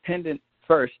independent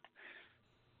first,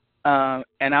 and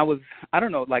I was, I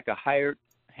don't know, like a hired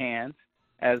hand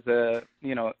as a,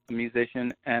 you know, a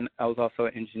musician, and I was also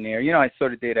an engineer. You know, I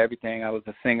sort of did everything. I was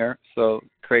a singer, so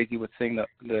Crazy would sing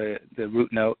the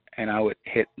root note, and I would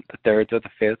hit the thirds or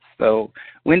the fifths. So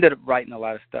we ended up writing a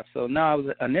lot of stuff. So no, I was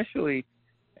initially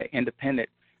independent.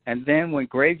 And then when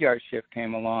Graveyard Shift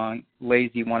came along,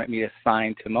 Lazy wanted me to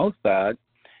sign to Mo Thug,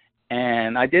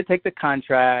 and I did take the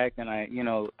contract, and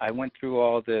I went through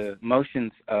all the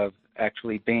motions of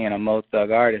actually being a Mo Thug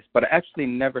artist, but I actually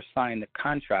never signed the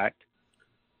contract,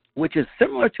 which is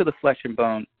similar to the Flesh and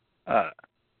Bone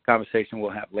conversation we'll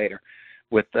have later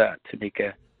with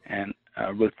Tamika and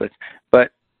Ruthless.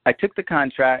 But I took the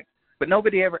contract, but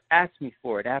nobody ever asked me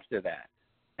for it after that.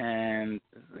 And,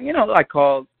 you know, I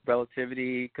called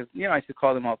relativity, because, you know, I used to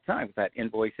call them all the time because I had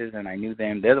invoices and I knew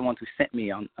them. They're the ones who sent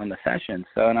me on the session.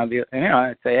 So, and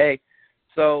I'd say, hey,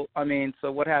 so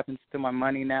what happens to my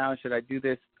money now? Should I do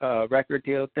this record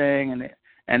deal thing?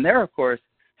 And they're, of course,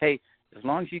 hey, as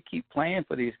long as you keep playing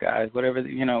for these guys, whatever,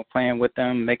 you know, playing with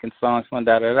them, making songs,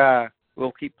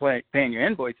 we'll keep paying your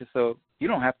invoices, so you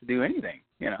don't have to do anything,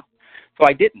 you know. So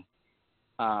I didn't.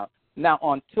 Now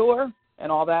on tour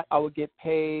and all that, I would get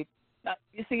paid. Now,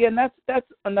 you see, and that's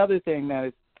another thing that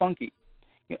is funky.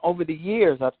 You know, over the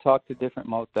years, I've talked to different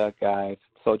Mo Thug guys,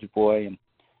 Soulja Boy, and,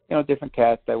 you know, different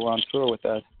cats that were on tour with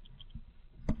us,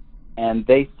 and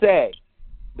they say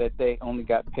that they only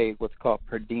got paid what's called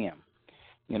per diem,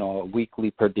 you know, a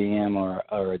weekly per diem or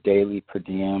a daily per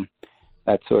diem,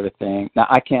 that sort of thing. Now,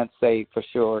 I can't say for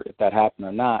sure if that happened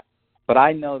or not, but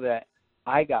I know that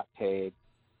I got paid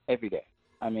every day.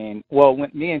 I mean, well, when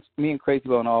me and Crazy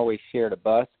Bone always shared a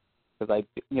bus, because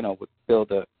I, you know, would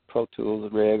build a Pro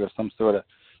Tools rig or some sort of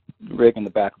rig in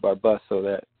the back of our bus so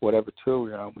that whatever tour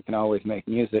we're on, we can always make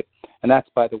music. And that's,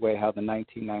 by the way, how the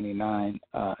 1999,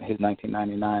 his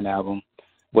 1999 album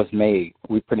was made.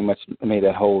 We pretty much made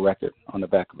that whole record on the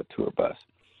back of a tour bus.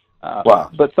 Wow.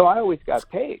 But so I always got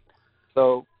paid.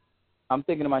 So I'm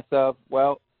thinking to myself,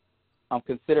 well, I'm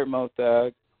considered Mo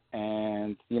Thug,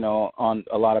 and, you know, on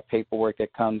a lot of paperwork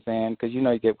that comes in, because, you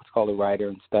know, you get what's called a writer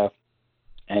and stuff,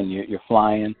 and you're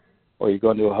flying, or you're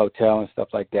going to a hotel and stuff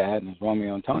like that, and it's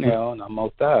Romeo Antonio, and I'm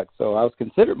Mo Thug. So I was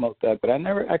considered Mo Thug, but I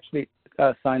never actually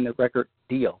signed the record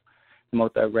deal, the Mo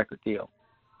Thug record deal.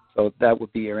 So that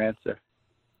would be your answer.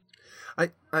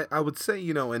 I would say,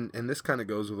 you know, and this kind of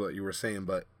goes with what you were saying,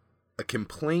 but a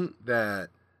complaint that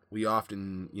we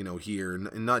often, you know, hear,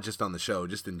 and not just on the show,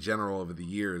 just in general over the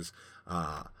years,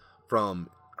 from,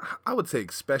 I would say,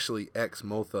 especially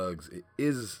ex-Mo Thugs,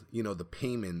 is, you know, the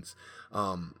payments.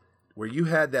 Where you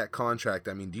had that contract,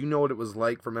 I mean, do you know what it was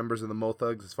like for members of the Mo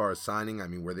Thugs as far as signing? I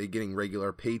mean, were they getting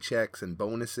regular paychecks and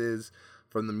bonuses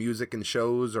from the music and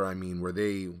shows? Or, I mean, were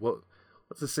they, what's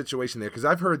the situation there? Because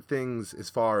I've heard things as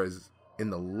far as in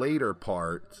the later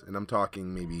part, and I'm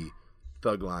talking maybe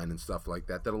Thug Line and stuff like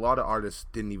that, that a lot of artists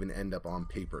didn't even end up on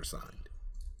paper signed.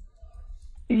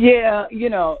 Yeah, you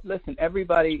know, listen,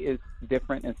 everybody is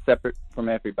different and separate from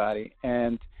everybody.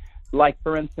 And like,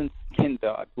 for instance, Ken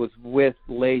Dog was with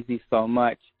Lazy so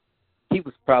much, he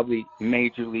was probably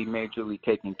majorly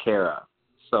taken care of.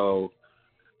 So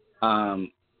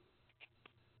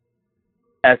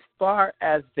as far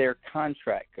as their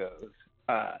contract goes,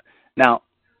 now,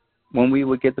 when we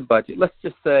would get the budget, let's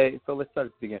just say, so let's start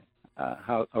at the beginning,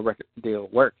 how a record deal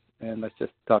works, and let's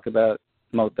just talk about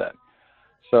Mo Thug.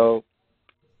 So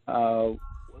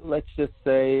let's just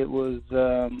say it was,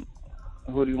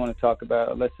 who do you want to talk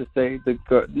about? Let's just say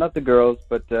not the girls,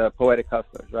 but Poetic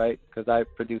Hustlers, right? Because I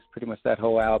produced pretty much that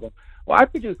whole album. Well, I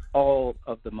produced all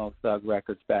of the Mo Thug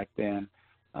records back then.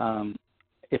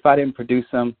 If I didn't produce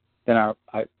them, then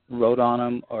I wrote on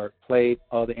them or played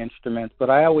all the instruments, but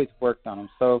I always worked on them.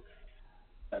 So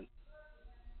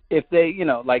if they, you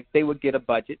know, like they would get a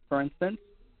budget, for instance.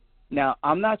 Now,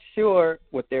 I'm not sure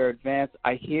what their advance,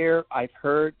 I've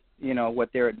heard, you know,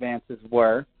 what their advances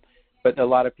were, but a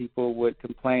lot of people would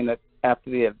complain that after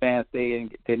the advance they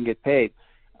didn't get paid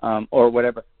or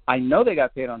whatever. I know they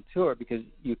got paid on tour because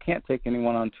you can't take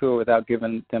anyone on tour without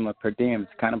giving them a per diem.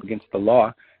 It's kind of against the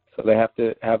law, so they have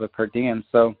to have a per diem.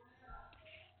 So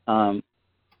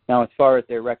now as far as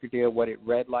their record deal, what it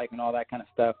read like and all that kind of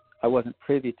stuff, I wasn't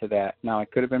privy to that. Now, I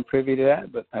could have been privy to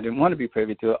that, but I didn't want to be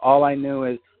privy to it. All I knew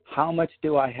is, how much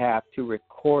do I have to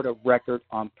record a record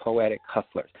on Poetic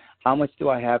Hustlers? How much do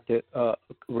I have to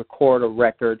record a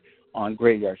record on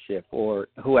Graveyard Shift or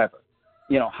whoever?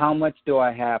 You know, how much do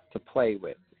I have to play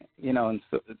with? You know, and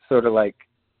so, it's sort of like,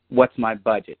 what's my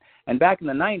budget? And back in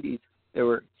the 90s, there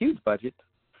were huge budgets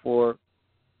for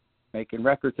making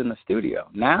records in the studio.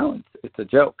 Now it's a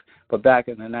joke. But back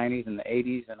in the 90s and the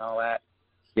 80s and all that,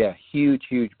 yeah, huge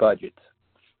budgets.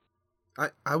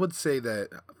 I would say that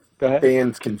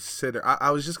fans consider,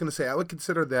 I was just going to say, I would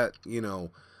consider that, you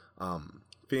know,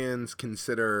 fans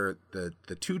consider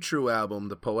the Two True album,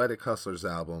 the Poetic Hustlers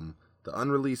album, the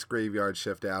unreleased Graveyard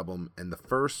Shift album, and the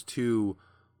first two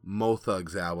Mo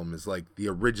Thugs album is like the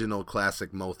original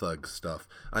classic Mo Thugs stuff.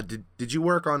 Did you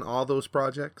work on all those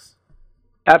projects?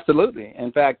 Absolutely.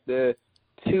 In fact, the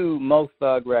two Mo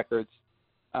Thug records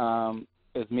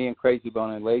is me and Crazy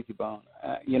Bone and Lazy Bone.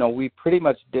 You know, we pretty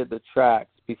much did the tracks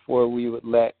before we would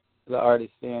let the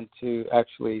artists in to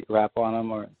actually rap on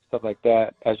them or stuff like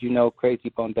that. As you know, Crazy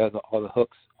Bone does all the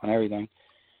hooks on everything,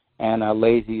 and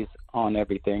Lazy's on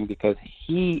everything because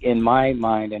he, in my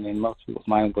mind and in most people's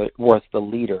mind, was the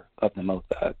leader of the Mo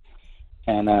Thug.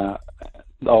 And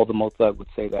all the Mozart would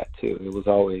say that too. It was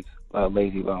always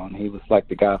Lazy Bone. He was like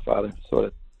the Godfather sort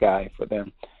of guy for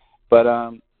them.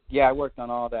 But yeah, I worked on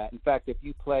all that. In fact, if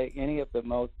you play any of the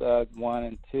Mozart 1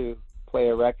 and 2, play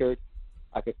a record,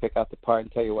 I could pick out the part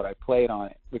and tell you what I played on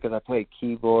it, because I played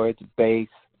keyboards, bass,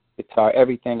 guitar,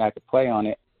 everything I could play on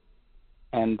it.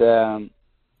 And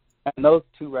those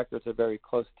 2 records are very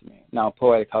close to me. Now,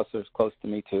 Poetic Hustler is close to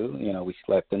me too. You know, we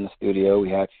slept in the studio, we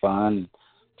had fun.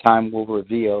 Time will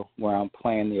reveal where I'm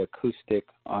playing the acoustic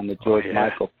on the George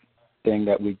Michael thing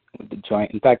that we the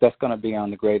joint. In fact, that's going to be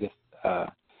on the Greatest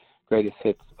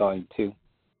Hits Volume 2.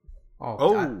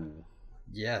 Oh.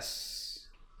 Yes.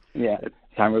 Yeah,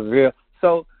 Time will reveal.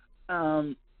 So,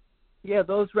 yeah,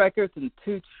 those records and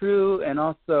Too True, and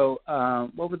also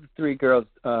what were the 3 girls'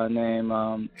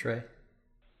 name? Trey.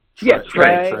 Yeah,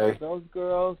 Trey. Trey. Those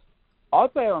girls. I'll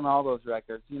play on all those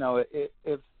records. You know,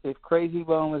 if Crazy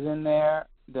Bone was in there,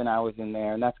 then I was in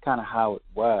there, and that's kind of how it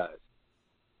was.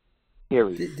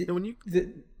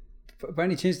 Period. By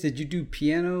any chance, did you do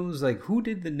pianos? Like, who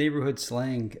did the Neighborhood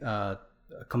Slang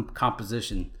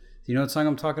composition? Do you know what song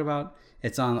I'm talking about?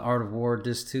 It's on Art of War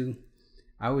Disc 2.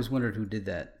 I always wondered who did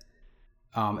that.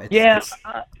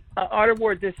 Art of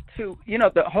War Disc 2. You know,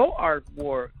 the whole Art of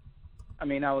War, I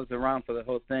mean, I was around for the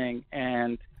whole thing,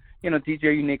 and, you know,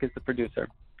 DJ Unique is the producer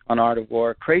on Art of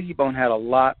War. Crazy Bone had a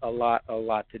lot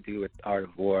to do with Art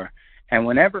of War. And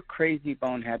whenever Crazy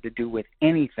Bone had to do with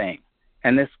anything,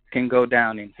 and this can go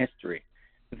down in history,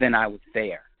 then I was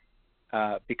there.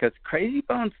 Because Crazy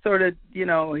Bone sort of, you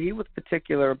know, he was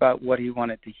particular about what he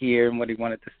wanted to hear and what he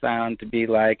wanted the sound to be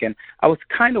like. And I was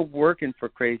kind of working for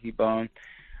Crazy Bone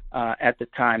at the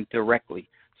time directly.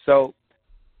 So,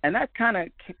 and that kind of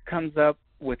comes up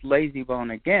with Lazy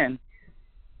Bone again.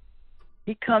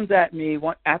 He comes at me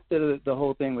after the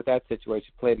whole thing with that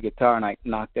situation, played the guitar, and I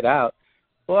knocked it out.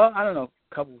 Well, I don't know,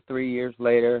 3 years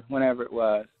later, whenever it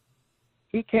was,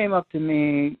 he came up to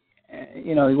me,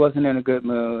 you know, he wasn't in a good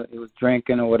mood. He was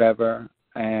drinking or whatever.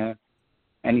 And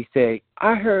he said,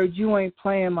 I heard you ain't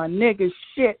playing my nigga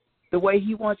shit the way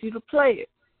he wants you to play it.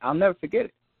 I'll never forget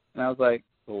it. And I was like,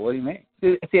 well, what do you mean?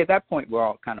 See, at that point, we're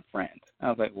all kind of friends. I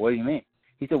was like, what do you mean?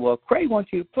 He said, well, if Craig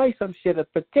wants you to play some shit a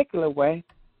particular way,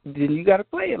 then you got to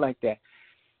play it like that.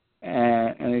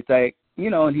 And it's like, you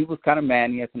know, and he was kind of mad,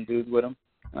 and he had some dudes with him.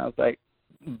 And I was like,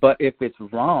 but if it's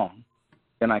wrong,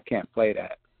 then I can't play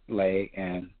that, Lay,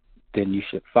 and then you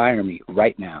should fire me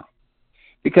right now.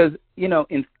 Because, you know,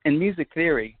 in music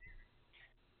theory,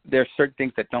 there are certain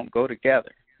things that don't go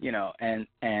together, you know, and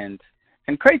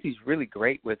Crazy's really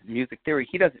great with music theory.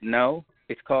 He doesn't know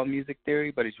it's called music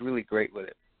theory, but he's really great with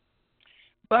it.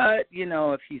 But, you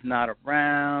know, if he's not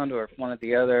around, or if one of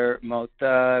the other Mo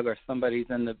Thug or somebody's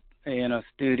in the, you know,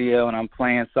 studio and I'm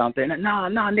playing something, no,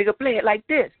 nigga, play it like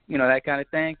this, you know, that kind of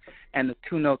thing, and the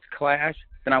 2 notes clash,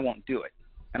 then I won't do it.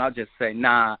 And I'll just say,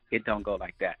 nah, it don't go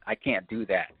like that. I can't do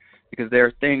that. Because there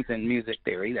are things in music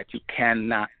theory that you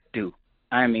cannot do.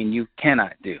 I mean, you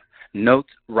cannot do. Notes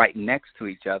right next to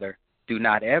each other do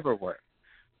not ever work.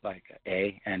 Like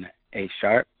A and A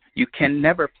sharp. You can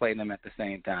never play them at the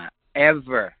same time.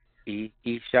 Ever. E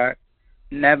sharp.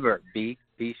 Never. B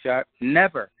sharp.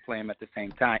 Never play them at the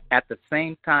same time. At the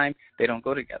same time, they don't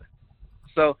go together.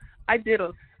 So I did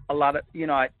a lot of, you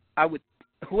know, I would,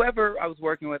 whoever I was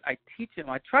working with, I teach him.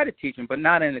 I try to teach him, but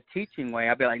not in a teaching way.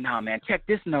 I'd be like, nah, man, check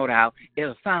this note out.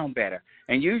 It'll sound better.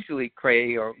 And usually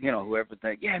Craig or, you know, whoever's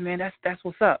like, yeah, man, that's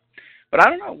what's up. But I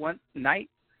don't know, one night,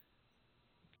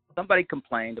 somebody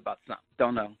complained about something.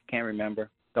 Don't know, can't remember,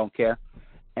 don't care.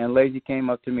 And Lazy came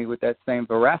up to me with that same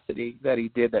veracity that he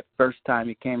did that first time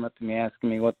he came up to me asking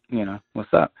me what's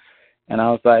up. And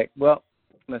I was like, well,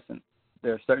 listen,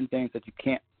 there are certain things that you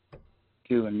can't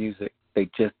do in music. They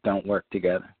just don't work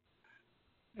together.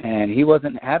 And he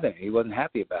wasn't having it. He wasn't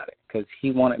happy about it because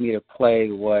he wanted me to play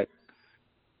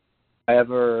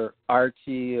whatever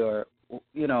Archie or,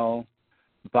 you know,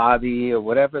 Bobby or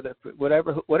whatever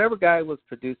guy was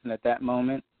producing at that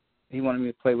moment. He wanted me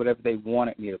to play whatever they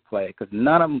wanted me to play because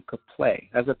none of them could play.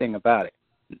 That's the thing about it.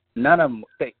 None of them.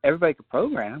 Everybody could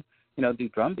program, you know, do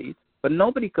drum beats, but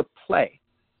nobody could play.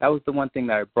 That was the one thing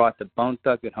that I brought to Bone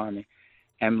Thugs-n-Harmony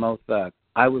and Mo Thug.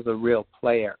 I was a real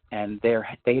player, and they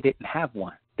didn't have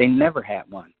one. They never had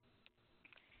one.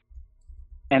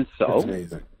 And so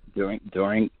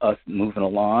during us moving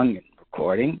along and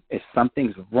recording, if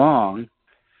something's wrong,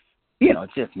 you know,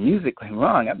 just musically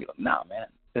wrong, I'd be like, nah, man,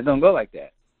 it don't go like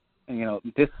that. And, you know,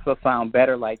 this will sound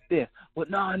better like this. Well,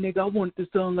 nah, nigga, I want it to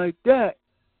sound like that.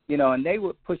 You know, and they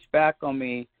would push back on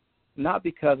me, not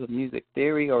because of music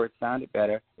theory or it sounded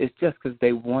better. It's just because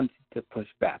they wanted to push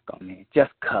back on me,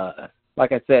 just because.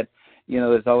 Like I said,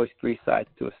 there's always three sides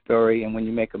to a story, and when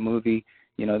you make a movie,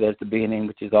 there's the beginning,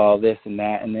 which is all this and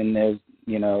that, and then there's,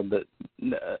 the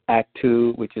act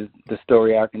 2, which is the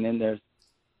story arc, and then there's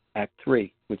act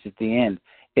 3, which is the end.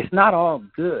 It's not all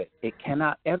good. It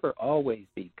cannot ever always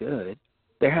be good.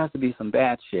 There has to be some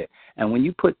bad shit. And when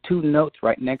you put two notes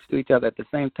right next to each other at the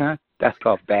same time, that's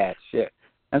called bad shit.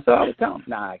 And so I would tell him,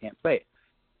 nah, I can't play it.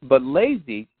 But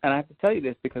Lazy, and I have to tell you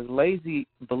this because Lazy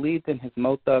believed in his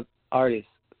Mo Thug artist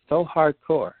so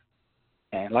hardcore.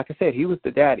 And like I said, he was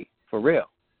the daddy, for real.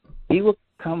 He would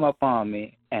come up on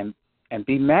me and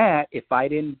be mad if I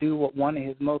didn't do what one of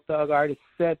his Mo Thug artists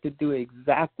said to do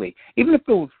exactly. Even if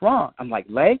it was wrong. I'm like,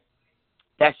 Lay,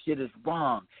 that shit is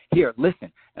wrong. Here,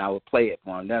 listen. And I would play it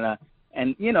for him.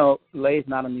 And Lay's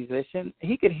not a musician.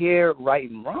 He could hear right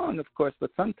and wrong, of course,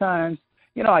 but sometimes,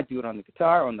 I do it on the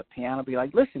guitar or on the piano, be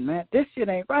like, listen, man, this shit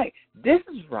ain't right. This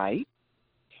is right,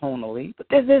 tonally, but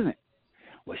this isn't.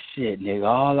 Well, shit, nigga,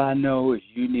 all I know is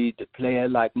you need to play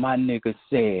it like my nigga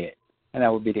said. And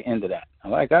that would be the end of that.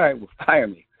 I'm like, all right, well, fire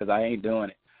me, because I ain't doing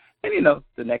it. And,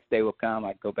 the next day will come,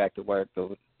 I'd go back to work,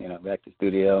 go, back to the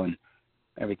studio, and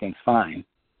everything's fine.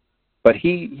 But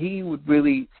he would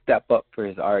really step up for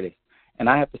his artists. And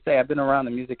I have to say, I've been around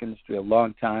the music industry a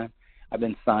long time. I've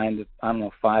been signed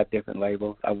to, 5 different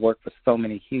labels. I've worked for so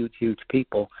many huge, huge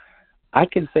people. I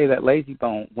can say that Lazy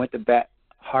Bone went to bat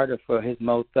harder for his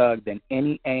Mo Thug than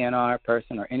any A&R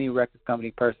person or any record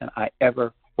company person I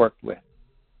ever worked with.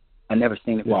 I never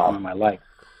seen it before in my life.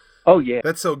 Oh, yeah.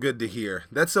 That's so good to hear.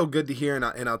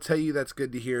 And I'll tell you that's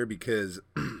good to hear because,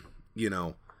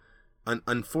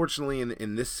 unfortunately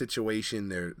in this situation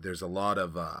there's a lot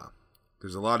of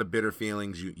bitter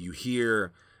feelings. You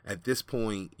hear at this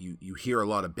point you hear a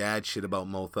lot of bad shit about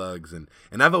Mo Thugs, and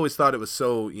I've always thought it was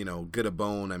so good a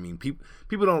bone. I mean,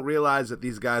 people don't realize that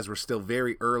these guys were still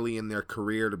very early in their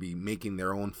career to be making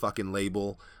their own fucking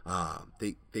label.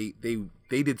 They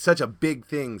did such a big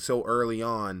thing so early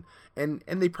on, and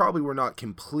they probably were not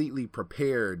completely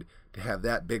prepared to have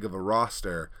that big of a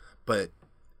roster, but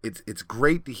it's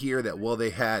great to hear that while they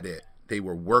had it, they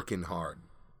were working hard.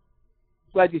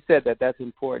 Glad you said that. That's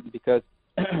important because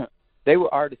they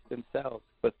were artists themselves,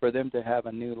 but for them to have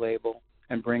a new label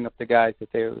and bring up the guys that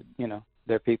they're,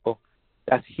 their people,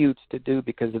 that's huge to do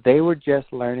because they were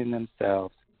just learning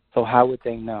themselves. So how would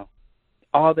they know?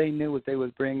 All they knew was they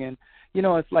was bringing,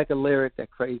 it's like a lyric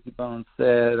that Crazy Bone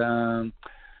said,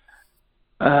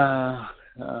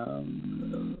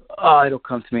 it'll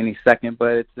come to me any second,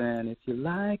 but it's in If You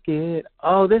Like It.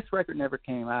 Oh, this record never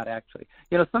came out, actually.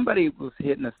 Somebody was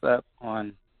hitting us up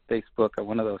on Facebook or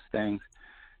one of those things,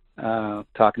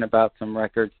 talking about some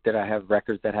records that I have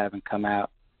records that haven't come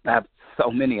out. I have so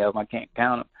many of them, I can't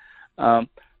count them.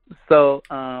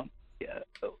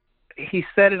 He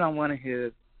said it on one of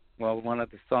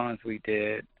the songs we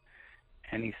did,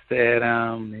 and he said,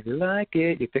 if you like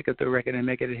it, you pick up the record and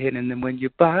make it a hit, and then when you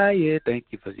buy it, thank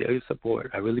you for your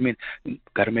support. I really mean,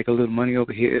 got to make a little money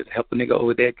over here, help a nigga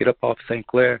over there get up off St.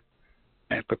 Clair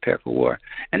and prepare for war.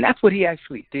 And that's what he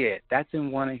actually did. That's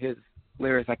in one of his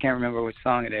lyrics. I can't remember which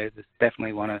song it is. It's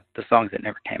definitely one of the songs that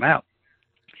never came out.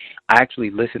 I actually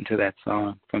listen to that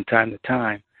song from time to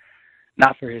time,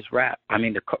 not for his rap. I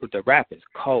mean, the rap is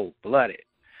cold-blooded,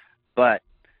 but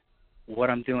what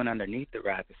I'm doing underneath the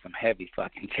rap is some heavy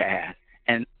fucking jazz.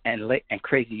 And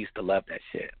Crazy used to love that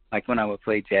shit. Like when I would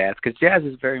play jazz, because jazz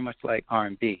is very much like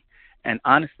R&B. And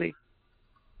honestly,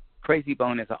 Crazy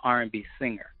Bone is an R&B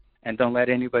singer. And don't let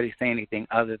anybody say anything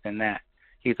other than that.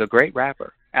 He's a great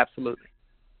rapper, absolutely.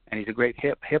 And he's a great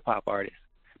hip-hop artist.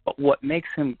 But what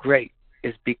makes him great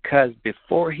is because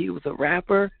before he was a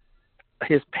rapper,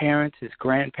 his parents, his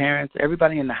grandparents,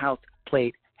 everybody in the house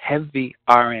played heavy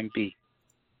R&B.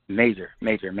 Major.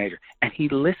 And he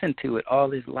listened to it all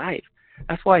his life.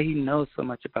 That's why he knows so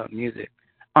much about music,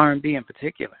 R&B in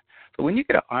particular. So when you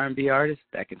get an R&B artist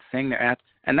that can sing their ass,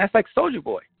 and that's like Soulja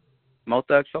Boy, Mo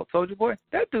Thug Soulja Boy,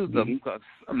 that dude's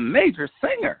a major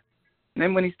singer. And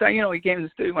then when he started, he came in the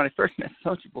studio when I first met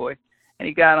Soulja Boy, and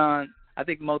he got on, I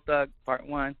think, Mo Thug Part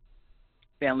 1,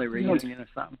 Family Reunion or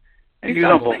something. And he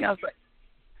started singing.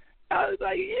 I was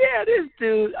like, yeah, this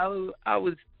dude, I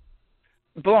was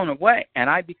blown away, and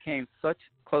I became such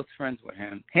close friends with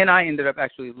him. He and I ended up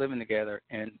actually living together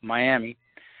in Miami.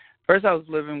 First, I was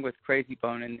living with Crazy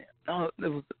Bone, and I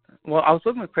was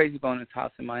living with Crazy Bone in his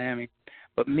house in Miami,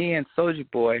 but me and Soulja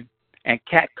Boy and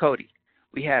Cat Cody,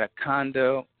 we had a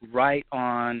condo right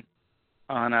on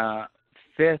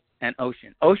 5th and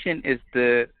Ocean. Ocean is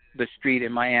the street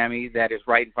in Miami that is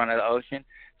right in front of the ocean.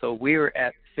 So we were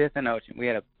at 5th and Ocean. We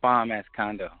had a bomb-ass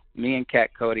condo. Me and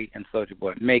Cat Cody and Soulja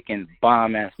Boy making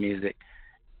bomb-ass music.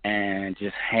 and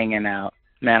just hanging out.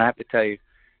 Man, I have to tell you,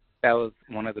 that was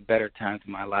one of the better times of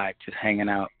my life, just hanging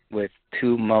out with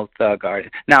two Mo Thug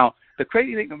artists. Now, the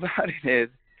crazy thing about it is,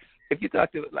 if you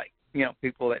talk to, like, you know,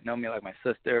 people that know me, like my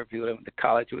sister, people that went to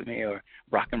college with me, or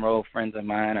rock and roll friends of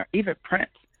mine, or even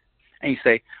Prince, and you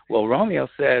say, well, Romeo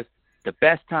says the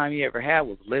best time he ever had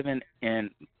was living in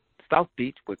South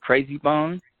Beach with Crazy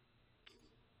Bone,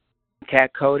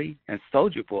 Cat Cody, and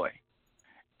Soulja Boy.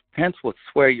 Prince would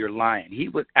swear you're lying. He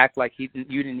would act like you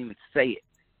didn't even say it,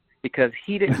 because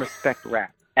he didn't respect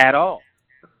rap at all.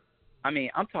 I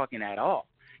mean, I'm talking at all.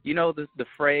 You know the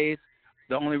phrase,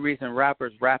 the only reason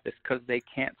rappers rap is because they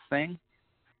can't sing?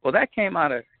 Well, that came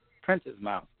out of Prince's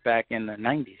mouth back in the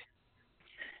 90s.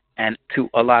 And to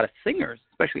a lot of singers,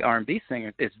 especially R&B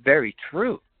singers, it's very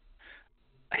true.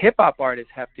 Hip-hop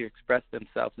artists have to express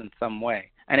themselves in some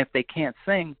way. And if they can't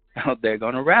sing, they're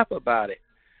going to rap about it.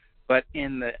 But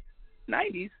in the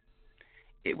 90s,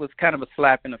 it was kind of a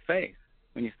slap in the face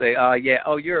when you say,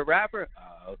 you're a rapper?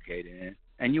 Oh, okay, then.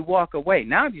 And you walk away.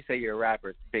 Now if you say you're a rapper,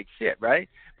 it's big shit, right?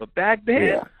 But back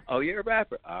then, you're a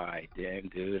rapper? All right, then,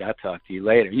 dude, I'll talk to you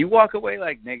later. You walk away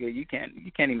like, nigga, you can't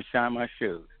even shine my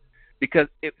shoes. Because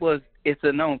it's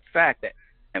a known fact that,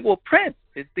 and well, Prince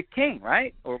is the king,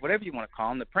 right? Or whatever you want to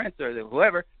call him, the prince or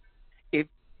whoever. If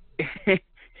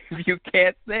you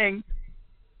can't sing,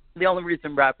 the only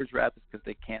reason rappers rap is because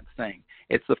they can't sing.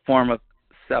 It's a form of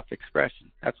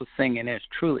self-expression. That's what singing is,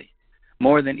 truly.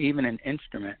 More than even an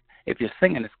instrument. If you're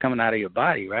singing, it's coming out of your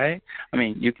body, right? I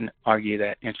mean, you can argue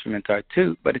that instruments are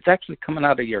too, but it's actually coming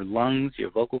out of your lungs, your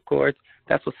vocal cords.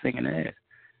 That's what singing is,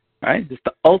 right? It's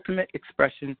the ultimate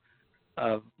expression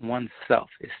of oneself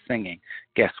is singing.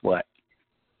 Guess what?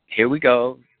 Here we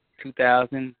go,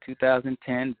 2000,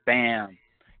 2010, bam.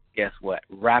 Guess what?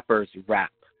 Rappers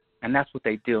rap. And that's what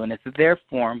they do, and it's their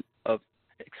form of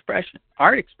expression,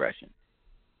 art expression.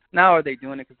 Now, are they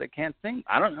doing it because they can't sing?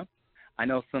 I don't know. I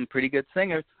know some pretty good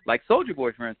singers, like Soulja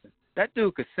Boy, for instance. That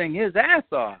dude could sing his ass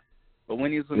off. But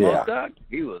when he was with Mo Thug,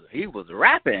 he was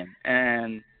rapping,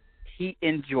 and he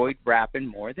enjoyed rapping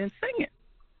more than singing.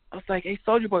 I was like, hey,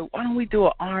 Soulja Boy, why don't we do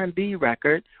an R&B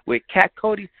record with Cat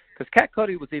Cody? Because Cat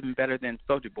Cody was even better than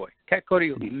Soulja Boy. Cat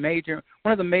Cody was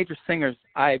one of the major singers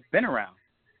I've been around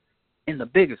in the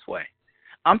biggest way.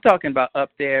 I'm talking about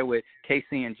up there with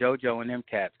Casey and JoJo and them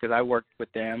cats, because I worked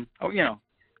with them. Oh, you know,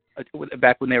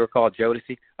 back when they were called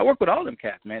Jodeci. I worked with all them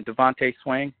cats, man. Devontae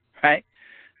Swing, right?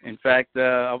 In fact,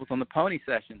 I was on the Pony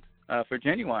Sessions for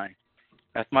Genuine.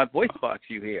 That's my voice box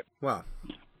you hear. Wow.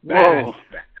 Whoa.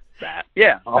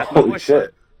 Yeah. That's my voice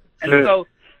shit. box. And so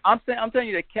I'm telling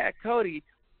you that Cat Cody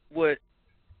would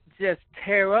just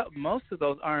tear up most of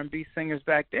those R&B singers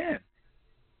back then.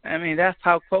 I mean, that's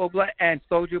how Cold-Blooded, and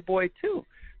Soulja Boy too.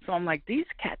 So I'm like, these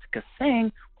cats could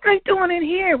sing. What are they doing in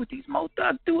here with these Mo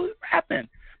Thug dudes rapping?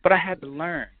 But I had to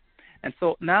learn. And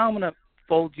so now I'm going to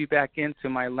fold you back into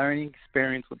my learning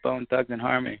experience with Bone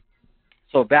Thugs-n-Harmony.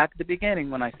 So back at the beginning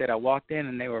when I said I walked in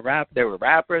and they were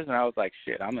rappers, and I was like,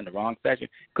 shit, I'm in the wrong session.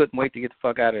 Couldn't wait to get the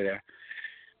fuck out of there.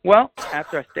 Well,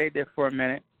 after I stayed there for a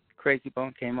minute, Crazy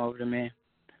Bone came over to me,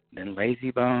 then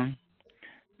Lazy Bone,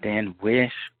 then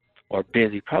Wish, or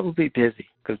Busy, probably Busy,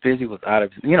 because Busy was out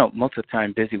of, most of the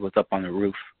time Busy was up on the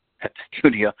roof at the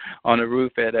studio, on the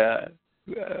roof at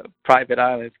Private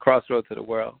Islands, Crossroads of the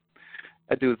World.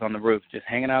 That dude was on the roof, just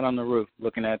hanging out on the roof,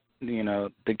 looking at,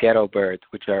 the ghetto birds,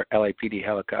 which are LAPD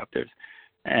helicopters.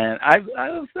 And I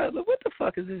was like, what the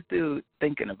fuck is this dude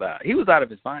thinking about? He was out of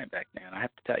his mind back then, I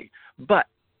have to tell you. But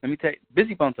let me tell you,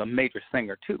 Busy Bone's a major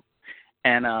singer too.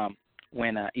 And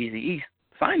when Eazy-E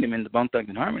signed him in the Bone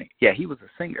Thugs-n-Harmony, yeah, he was a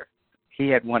singer. He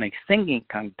had won a singing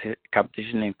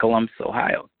competition in Columbus,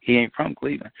 Ohio. He ain't from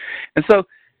Cleveland. And so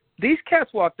these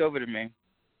cats walked over to me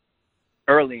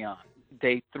early on,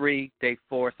 day 3, day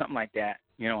 4, something like that,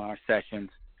 our sessions.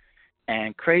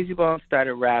 And Crazy Bone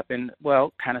started rapping,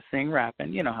 well, kind of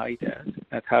rapping, how he does.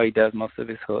 That's how he does most of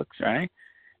his hooks, right?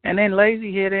 And then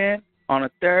Lazy hit in on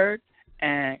a 3rd,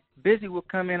 and Busy will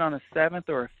come in on a 7th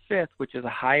or a 5th, which is a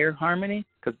higher harmony,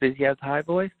 because Busy has a high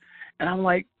voice. And I'm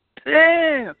like,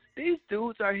 damn, these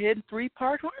dudes are hitting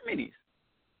 3-part harmonies.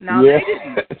 Now they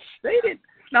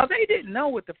didn't know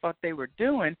what the fuck they were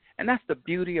doing, and that's the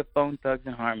beauty of Bone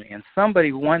Thugs-n-Harmony. And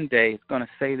somebody one day is going to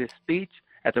say this speech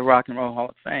at the Rock and Roll Hall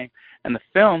of Fame. And the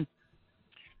film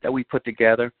that we put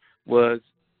together was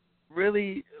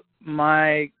really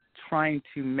my trying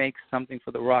to make something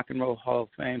for the Rock and Roll Hall of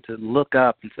Fame to look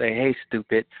up and say, hey,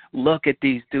 stupid, look at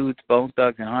these dudes, Bone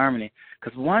Thugs-n-Harmony.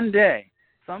 Because one day,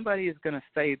 somebody is going to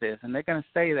say this, and they're going to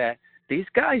say that these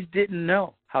guys didn't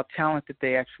know how talented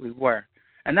they actually were.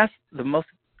 And that's the most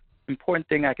important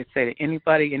thing I could say to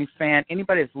anybody, any fan,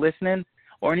 anybody that's listening,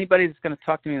 or anybody that's going to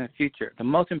talk to me in the future. The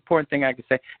most important thing I could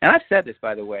say, and I've said this,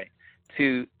 by the way,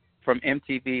 from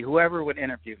MTV, whoever would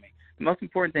interview me, the most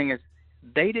important thing is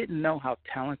they didn't know how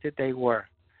talented they were.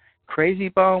 Crazy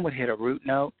Bone would hit a root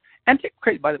note. And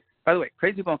by the way,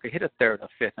 Crazy Bone could hit a third, a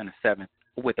fifth, and a seventh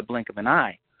with a blink of an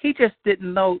eye. He just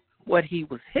didn't know what he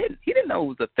was hitting. He didn't know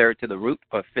it was a third to the root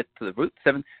or fifth to the root,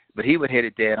 seventh, but he would hit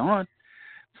it dead on.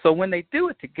 So when they do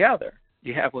it together,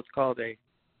 you have what's called a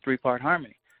three-part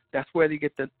harmony. That's where they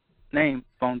get the name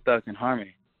Bone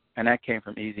Thugs-n-Harmony, and that came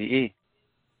from Eazy-E.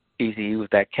 Eazy-E was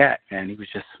that cat, man. He was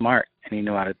just smart, and he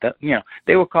knew how to,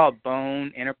 they were called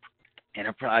Bone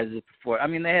Enterprises before. I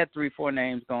mean, they had 3-4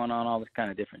 names going on, all this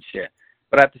kind of different shit.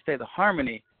 But I have to say the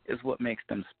harmony is what makes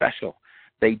them special.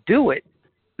 They do it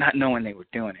not knowing they were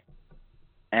doing it.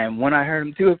 And when I heard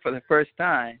them do it for the first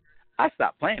time, I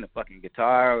stopped playing the fucking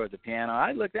guitar or the piano.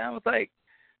 I looked down and was like,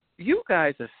 you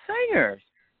guys are singers.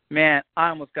 Man, I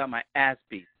almost got my ass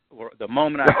beat the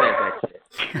moment I said that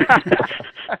shit.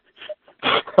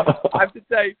 I have to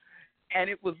tell you, and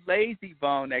it was Lazy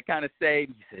Bone that kind of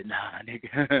saved me. He said, nah,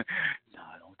 nigga,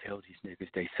 nah, don't tell these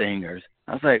niggas they singers.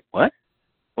 I was like, what?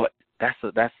 What? That's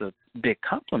a big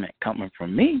compliment coming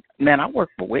from me. Man, I work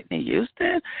for Whitney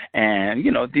Houston and,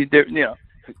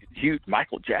 huge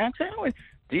Michael Jackson.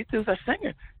 These dudes are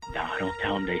singers. Nah, don't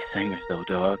tell them they singers though,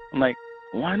 dog. I'm like,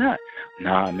 why not?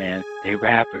 Nah, man, they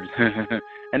rappers.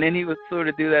 And then he would sort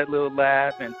of do that little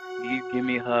laugh and he'd give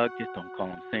me a hug. Just don't call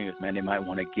them singers, man. They might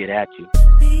want to get at you.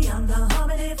 Beyond the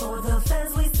harmony for the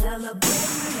fans we celebrate.